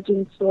the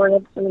origin story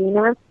of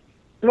Selena,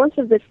 most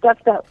of the stuff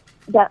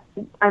that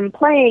I'm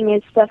playing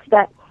is stuff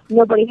that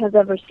nobody has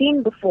ever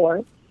seen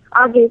before.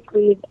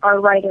 Obviously, our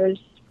writers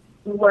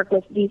work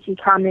with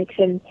DC Comics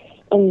and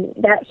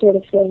that sort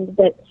of thing,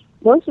 but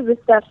most of the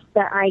stuff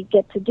that I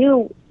get to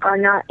do are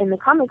not in the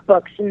comic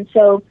books. And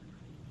so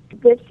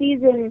this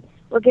season,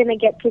 we're going to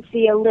get to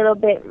see a little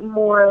bit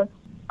more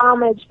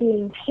homage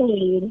being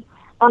paid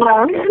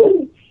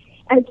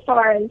as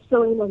far as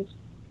Selena's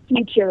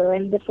future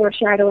and the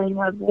foreshadowing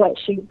of what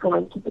she's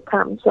going to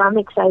become. So I'm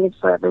excited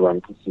for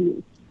everyone to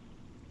see.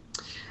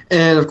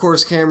 And, of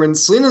course, Cameron,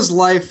 Selena's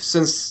life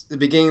since the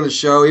beginning of the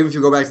show, even if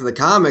you go back to the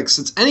comics,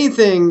 it's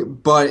anything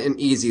but an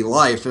easy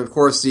life. And, of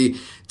course, the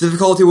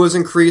difficulty was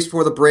increased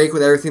before the break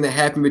with everything that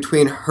happened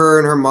between her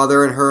and her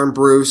mother and her and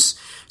Bruce.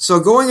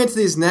 So going into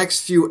these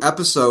next few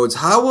episodes,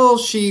 how will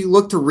she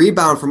look to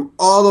rebound from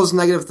all those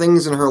negative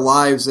things in her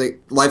lives that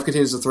life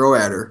continues to throw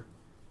at her?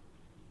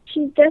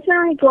 She's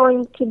definitely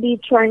going to be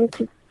trying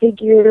to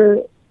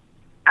figure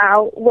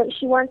out what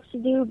she wants to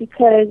do,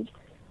 because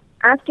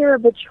after a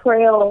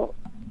betrayal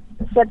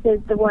such as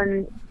the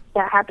one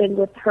that happened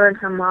with her and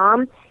her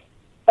mom,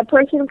 a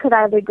person could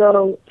either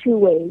go two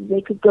ways.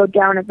 They could go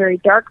down a very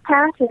dark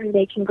path, and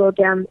they can go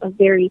down a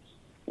very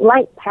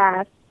light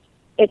path.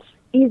 It's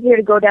easier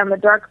to go down the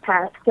dark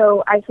path.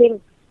 So I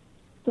think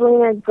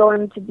Selena is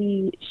going to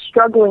be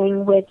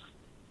struggling with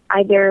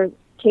either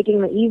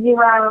taking the easy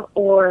route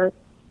or,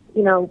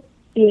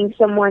 being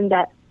someone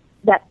that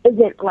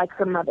isn't like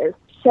her mother.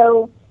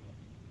 So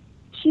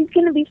she's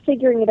going to be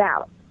figuring it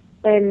out.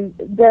 And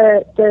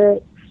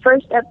the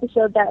first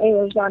episode that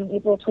airs on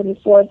April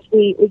 24th,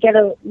 we get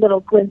a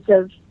little glimpse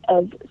of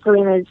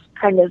Selena's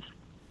kind of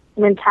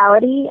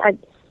mentality.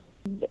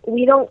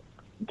 We don't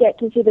get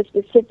to see the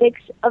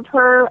specifics of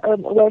her or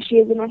where she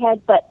is in her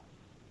head, but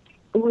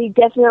it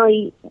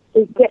definitely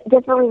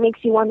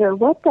makes you wonder,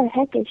 what the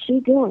heck is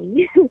she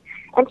doing?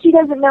 And she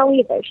doesn't know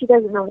either. She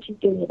doesn't know what she's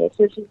doing either,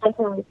 so she's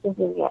definitely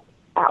figuring it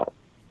out.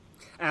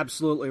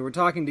 Absolutely. We're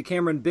talking to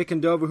Cameron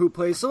Bickendova, who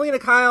plays Selena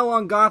Kyle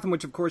on Gotham,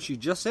 which, of course, you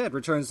just said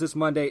returns this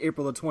Monday,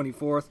 April the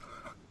 24th.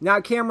 Now,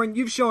 Cameron,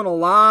 you've shown a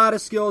lot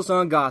of skills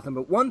on Gotham,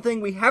 but one thing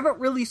we haven't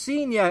really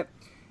seen yet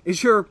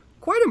is your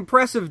quite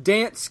impressive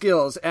dance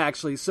skills,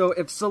 actually. So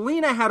if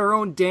Selena had her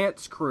own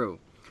dance crew,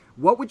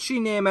 what would she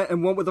name it,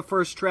 and what would the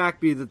first track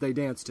be that they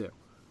dance to?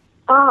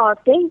 Oh,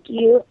 thank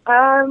you.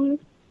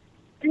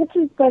 That's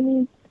a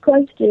funny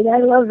question. I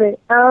love it.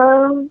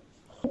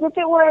 If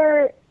it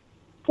were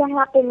to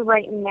happen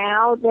right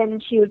now, then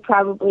she would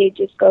probably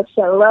just go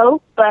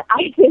solo. But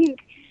I think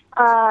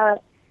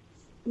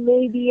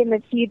maybe in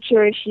the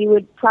future she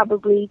would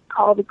probably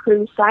call the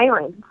crew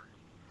Sirens.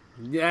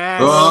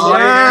 Yes,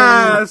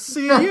 yes.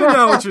 See, you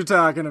know what you're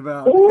talking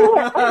about.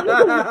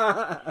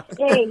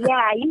 Hey,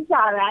 yeah, you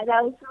saw that.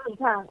 That was really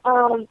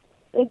fun.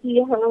 It'd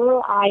be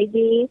her,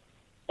 Ivy,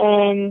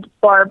 and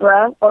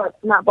Barbara, or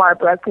not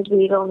Barbara, because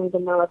we don't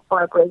even know if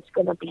Barbara's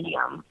going to be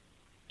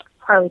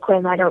Harley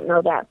Quinn. I don't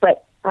know that,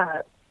 but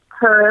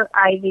her,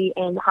 Ivy,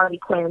 and Harley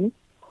Quinn.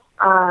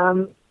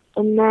 And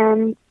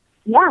then,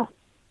 yeah,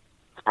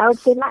 I would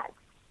say that.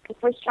 The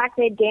first track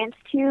they dance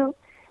to,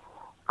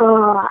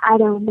 I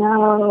don't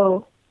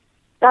know.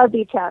 That would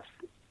be tough.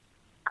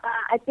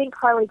 I think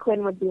Harley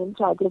Quinn would be in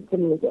charge of the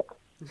music.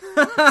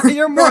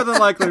 You're more than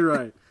likely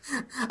right.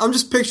 I'm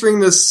just picturing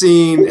this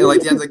scene in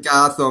like the end of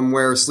Gotham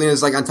where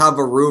Selena's like on top of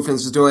a roof and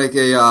is doing like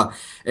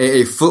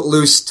a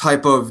footloose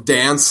type of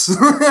dance.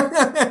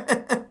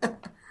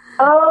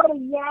 Oh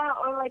yeah,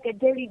 or like a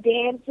Dirty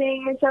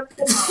Dancing or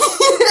something.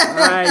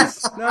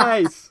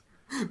 Nice.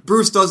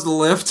 Bruce does the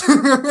lift.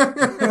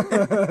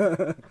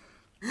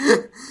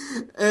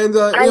 And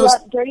I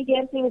love Dirty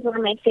Dancing is one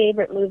of my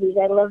favorite movies.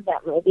 I love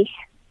that movie.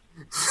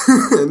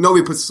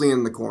 Nobody puts Selena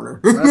in the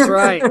corner. That's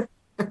right.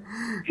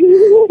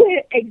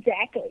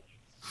 Exactly.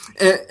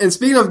 And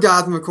speaking of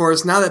Gotham, of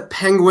course, now that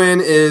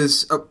Penguin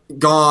is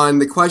gone,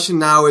 the question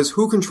now is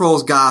who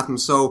controls Gotham?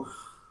 So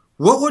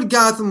what would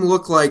Gotham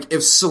look like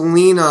if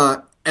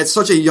Selina, at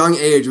such a young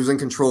age, was in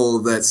control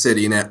of that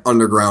city and that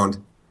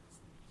underground?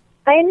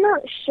 I'm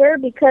not sure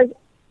because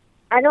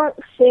I don't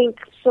think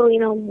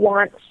Selina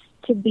wants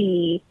to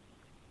be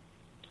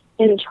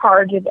in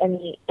charge of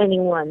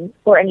anyone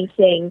or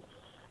anything.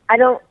 I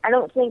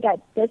don't think at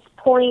this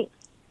point,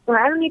 or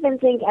I don't even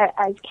think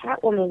as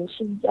Catwoman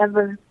she's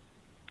ever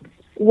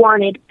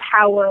wanted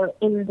power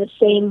in the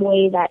same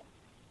way that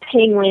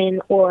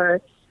Penguin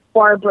or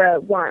Barbara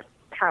want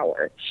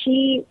power.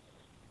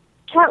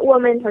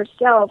 Catwoman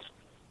herself,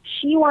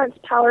 she wants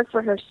power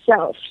for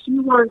herself. She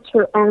wants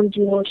her own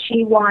jewel.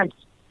 She wants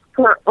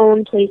her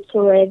own place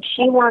to live.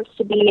 She wants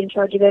to be in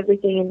charge of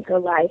everything in her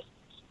life.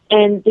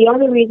 And the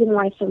only reason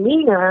why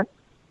Selina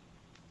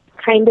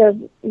kind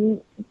of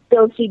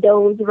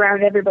do-si-dos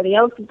around everybody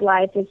else's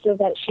life is so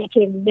that she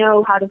can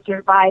know how to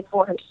survive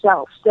for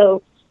herself.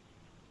 So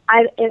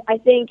I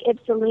think if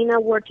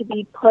Selina were to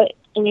be put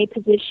in a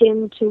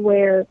position to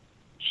where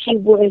she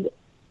would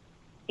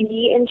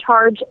be in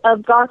charge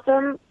of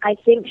Gotham, I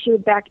think she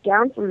would back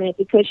down from it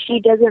because she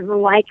doesn't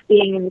like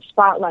being in the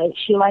spotlight.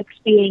 She likes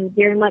being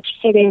very much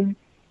hidden,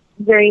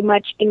 very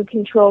much in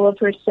control of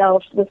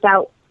herself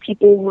without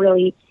people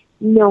really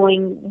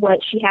knowing what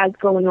she has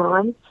going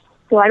on.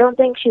 So I don't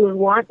think she would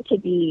want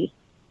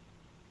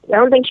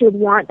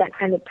that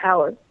kind of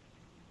power.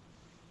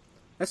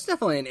 That's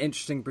definitely an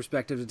interesting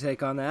perspective to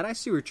take on that. I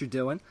see what you're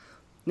doing.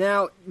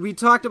 Now, we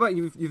talked about,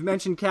 you've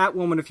mentioned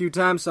Catwoman a few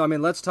times, so I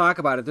mean, let's talk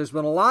about it. There's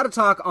been a lot of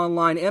talk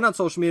online and on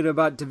social media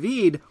about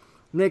David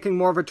making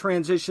more of a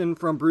transition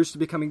from Bruce to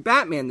becoming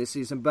Batman this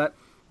season, but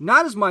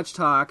not as much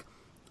talk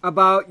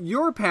about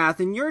your path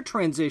and your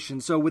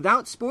transition. So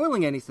without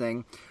spoiling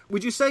anything,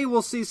 would you say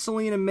we'll see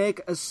Selina make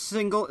a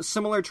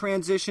similar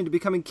transition to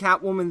becoming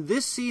Catwoman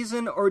this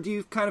season, or do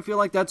you kind of feel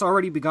like that's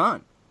already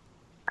begun?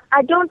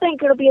 I don't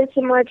think it'll be a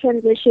similar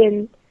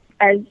transition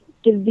as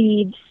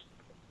David's,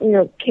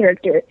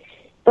 character,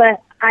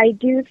 but I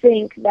do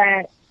think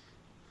that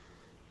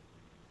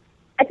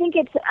I think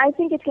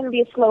it's going to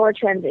be a slower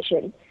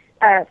transition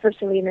for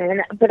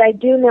Selina, but I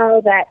do know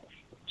that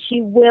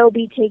she will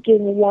be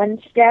taking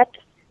one step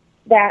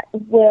that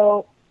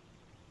will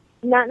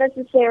not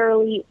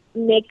necessarily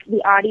make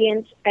the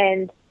audience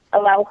and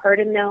allow her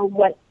to know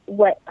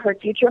what her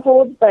future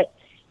holds, but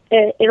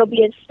it'll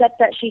be a step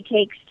that she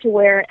takes to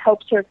where it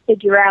helps her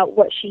figure out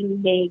what she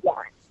may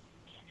want.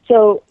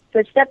 So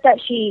the step that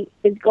she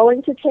is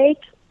going to take,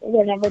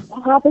 whenever it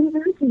happens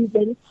in the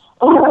season,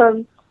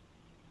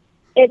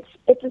 it's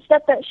a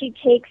step that she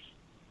takes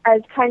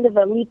as kind of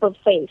a leap of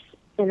faith,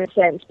 in a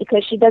sense,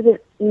 because she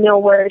doesn't know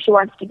where she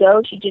wants to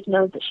go. She just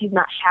knows that she's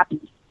not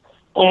happy.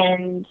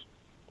 And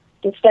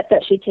the step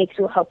that she takes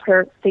will help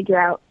her figure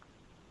out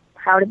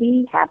how to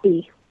be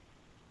happy.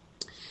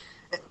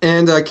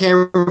 And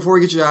Cameron, before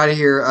we get you out of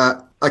here,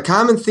 a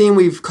common theme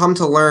we've come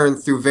to learn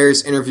through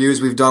various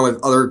interviews we've done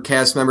with other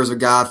cast members of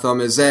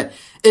Gotham is that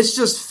it's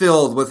just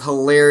filled with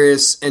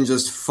hilarious and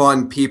just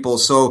fun people.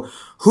 So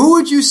who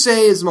would you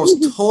say is the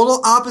most total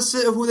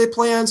opposite of who they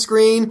play on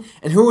screen,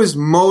 and who is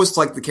most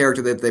like the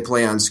character that they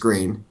play on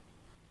screen?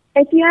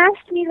 If you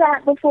asked me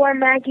that before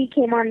Maggie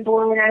came on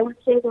board, I would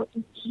say that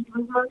she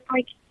was most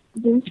like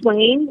Bruce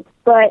Wayne,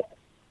 but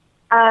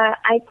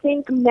I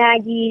think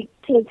Maggie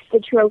takes the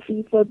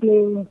trophy for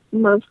being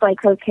most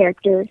like her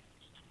character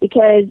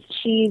because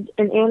she's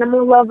an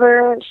animal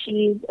lover,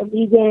 she's a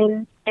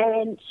vegan,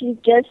 and she's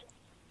just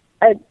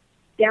a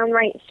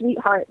downright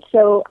sweetheart.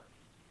 So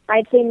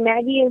I'd say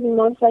Maggie is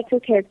most like her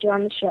character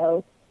on the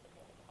show.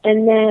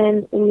 And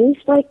then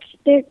least like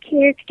their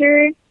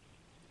character,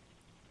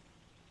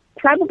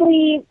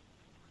 probably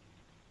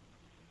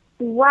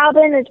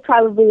Robin is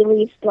probably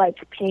least like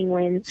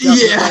Penguin.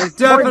 Yeah,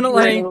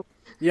 definitely.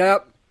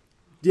 Yep,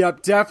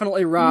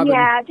 definitely Robin.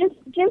 Yeah, just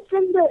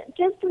in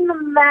the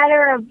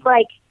matter of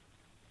like,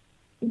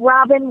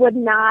 Robin would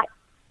not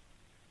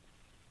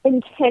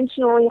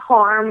intentionally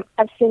harm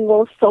a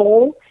single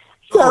soul.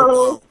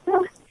 So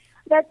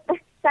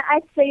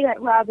I'd say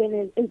that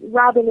Robin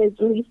is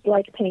least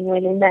like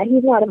Penguin in that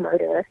he's not a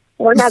murderer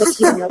or not a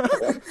serial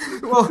killer.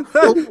 Well,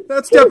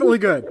 that's definitely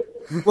good.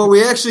 Well,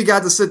 we actually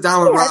got to sit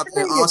down with Robin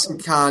at Awesome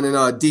Con in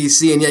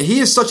DC, and yeah, he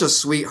is such a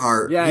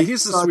sweetheart. Yeah,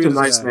 he's such a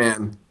nice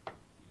man.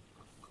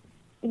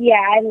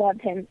 Yeah, I love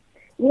him.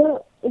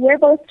 We're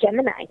both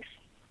Geminis.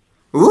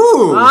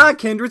 Ooh!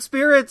 Kindred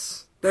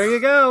spirits. There you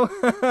go.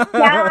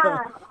 Yeah.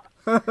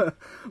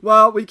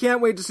 Well, we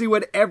can't wait to see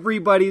what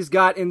everybody's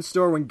got in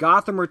store when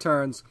Gotham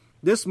returns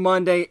this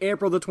Monday,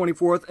 April the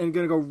 24th, and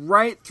going to go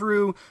right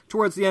through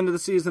towards the end of the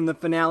season, the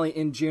finale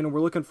in June. And we're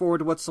looking forward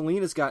to what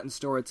Selina's got in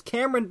store. It's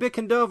Cameron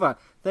Bicandova.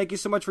 Thank you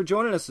so much for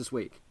joining us this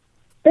week.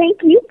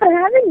 Thank you for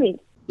having me.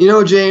 You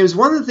know, James,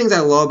 one of the things I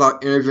love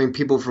about interviewing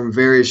people from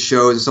various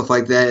shows and stuff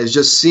like that is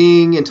just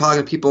seeing and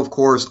talking to people, of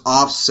course,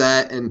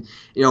 offset and,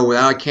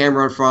 without a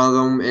camera in front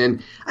of them.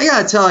 And I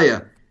got to tell you,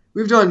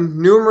 we've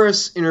done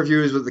numerous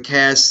interviews with the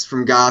cast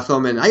from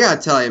Gotham, and I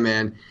gotta tell you,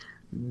 man,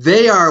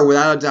 they are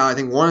without a doubt, I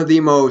think, one of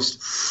the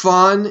most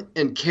fun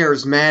and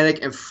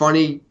charismatic and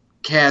funny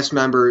cast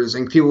members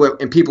and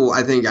people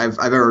I think I've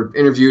ever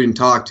interviewed and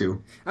talked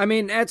to. I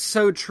mean, that's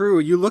so true.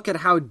 You look at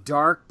how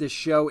dark the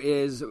show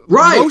is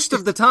most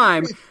of the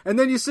time, and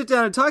then you sit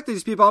down and talk to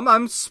these people.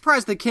 I'm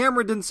surprised that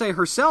Cameron didn't say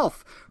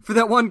herself for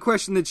that one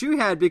question that you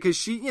had, because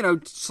she,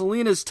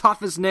 Selina's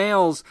tough as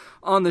nails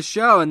on the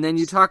show, and then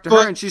you talk to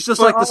her, and she's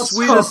just like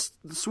the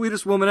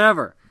sweetest woman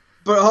ever.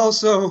 But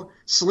also,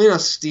 Selina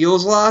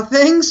steals a lot of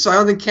things, so I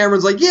don't think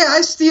Cameron's like, yeah,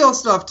 I steal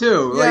stuff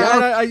too.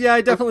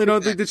 I definitely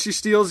don't think that she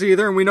steals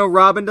either, and we know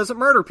Robin doesn't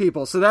murder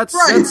people, so that's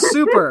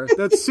super.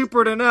 That's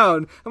super to know.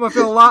 I'm gonna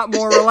feel a lot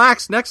more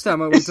relaxed next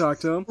time we talk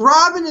to him.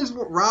 Robin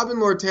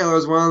Lord Taylor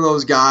is one of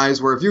those guys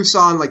where if you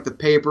saw in like the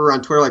paper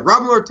on Twitter, like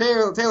Robin Lord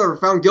Taylor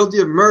found guilty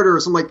of murder or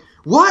something, like,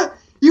 what?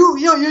 We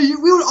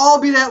would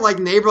all be that like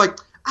neighbor, like,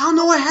 I don't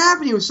know what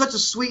happened. He was such a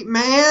sweet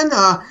man.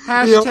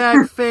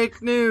 Hashtag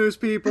fake news,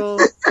 people.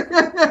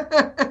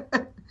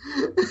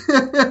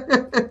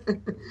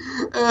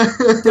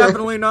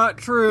 Definitely not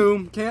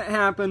true. Can't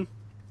happen.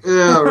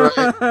 Yeah,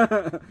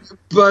 right.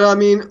 But, I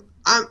mean,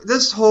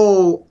 this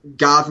whole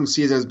Gotham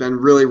season has been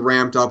really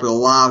ramped up with a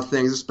lot of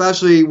things,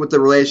 especially with the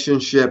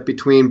relationship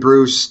between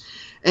Bruce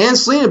and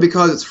Selina,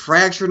 because it's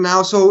fractured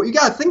now. So you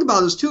got to think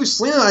about this, too.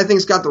 Selina, I think,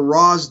 has got the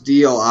rawest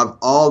deal of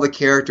all the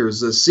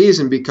characters this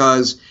season,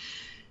 because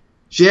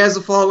she has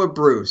the fallout with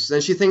Bruce.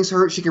 Then she thinks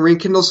she can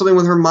rekindle something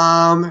with her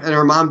mom, and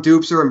her mom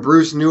dupes her, and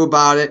Bruce knew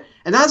about it.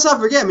 And let's not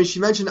forget, I mean, she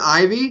mentioned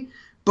Ivy,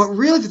 but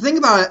really, if you think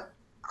about it,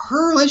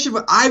 her relationship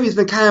with Ivy has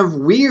been kind of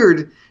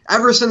weird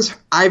ever since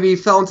Ivy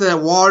fell into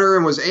that water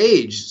and was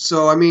aged.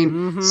 So, I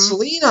mean,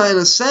 Selina, in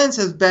a sense,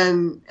 has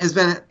been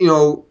had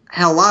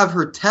a lot of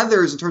her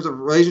tethers in terms of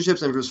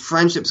relationships and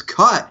friendships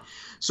cut.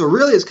 So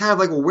really, it's kind of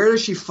like, well, where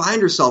does she find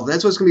herself?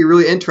 That's what's going to be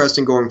really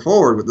interesting going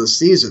forward with this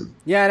season.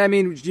 Yeah, and I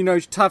mean,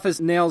 tough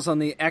as nails on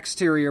the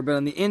exterior, but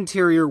on the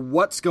interior,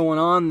 what's going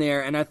on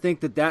there? And I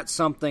think that that's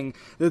something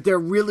that they're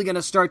really going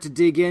to start to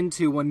dig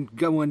into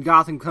when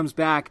Gotham comes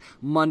back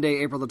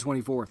Monday, April the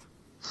 24th.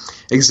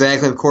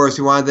 Exactly. Of course,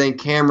 we want to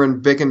thank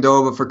Cameron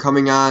Bickendover for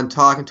coming on,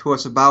 talking to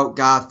us about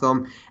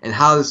Gotham and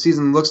how the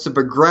season looks to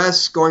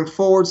progress going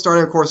forward,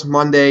 starting, of course,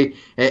 Monday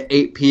at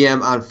 8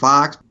 p.m. on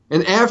Fox.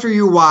 And after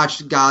you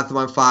watch Gotham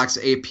on Fox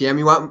at 8 p.m.,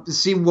 you want to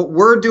see what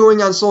we're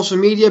doing on social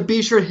media,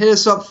 be sure to hit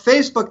us up,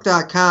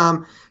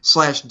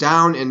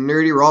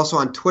 facebook.com/downandnerdy. We're also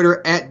on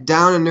Twitter at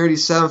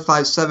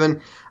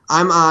downandnerdy757.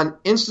 I'm on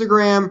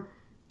Instagram,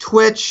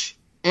 Twitch,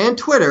 and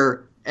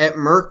Twitter at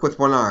Merc with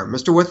one arm.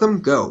 Mr.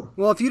 Witham, go.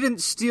 Well, if you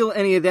didn't steal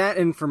any of that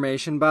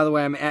information, by the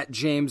way, I'm at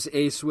James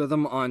Ace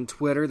Witham on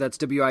Twitter. That's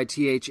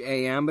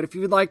WITHAM. But if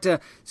you would like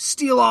to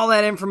steal all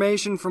that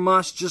information from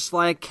us, just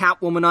like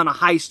Catwoman on a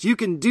heist, you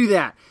can do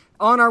that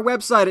on our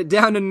website at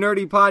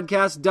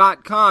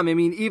downandnerdypodcast.com. I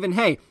mean, even,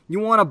 hey, you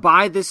want to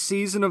buy this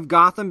season of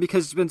Gotham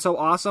because it's been so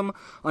awesome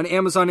on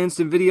Amazon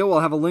Instant Video? I'll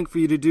have a link for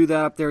you to do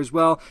that up there as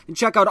well. And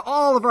check out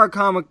all of our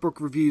comic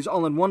book reviews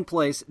all in one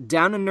place,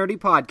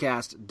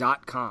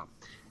 downandnerdypodcast.com.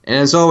 And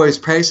as always,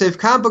 practice safe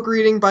comic book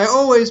reading by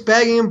always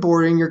bagging and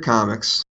boarding your comics.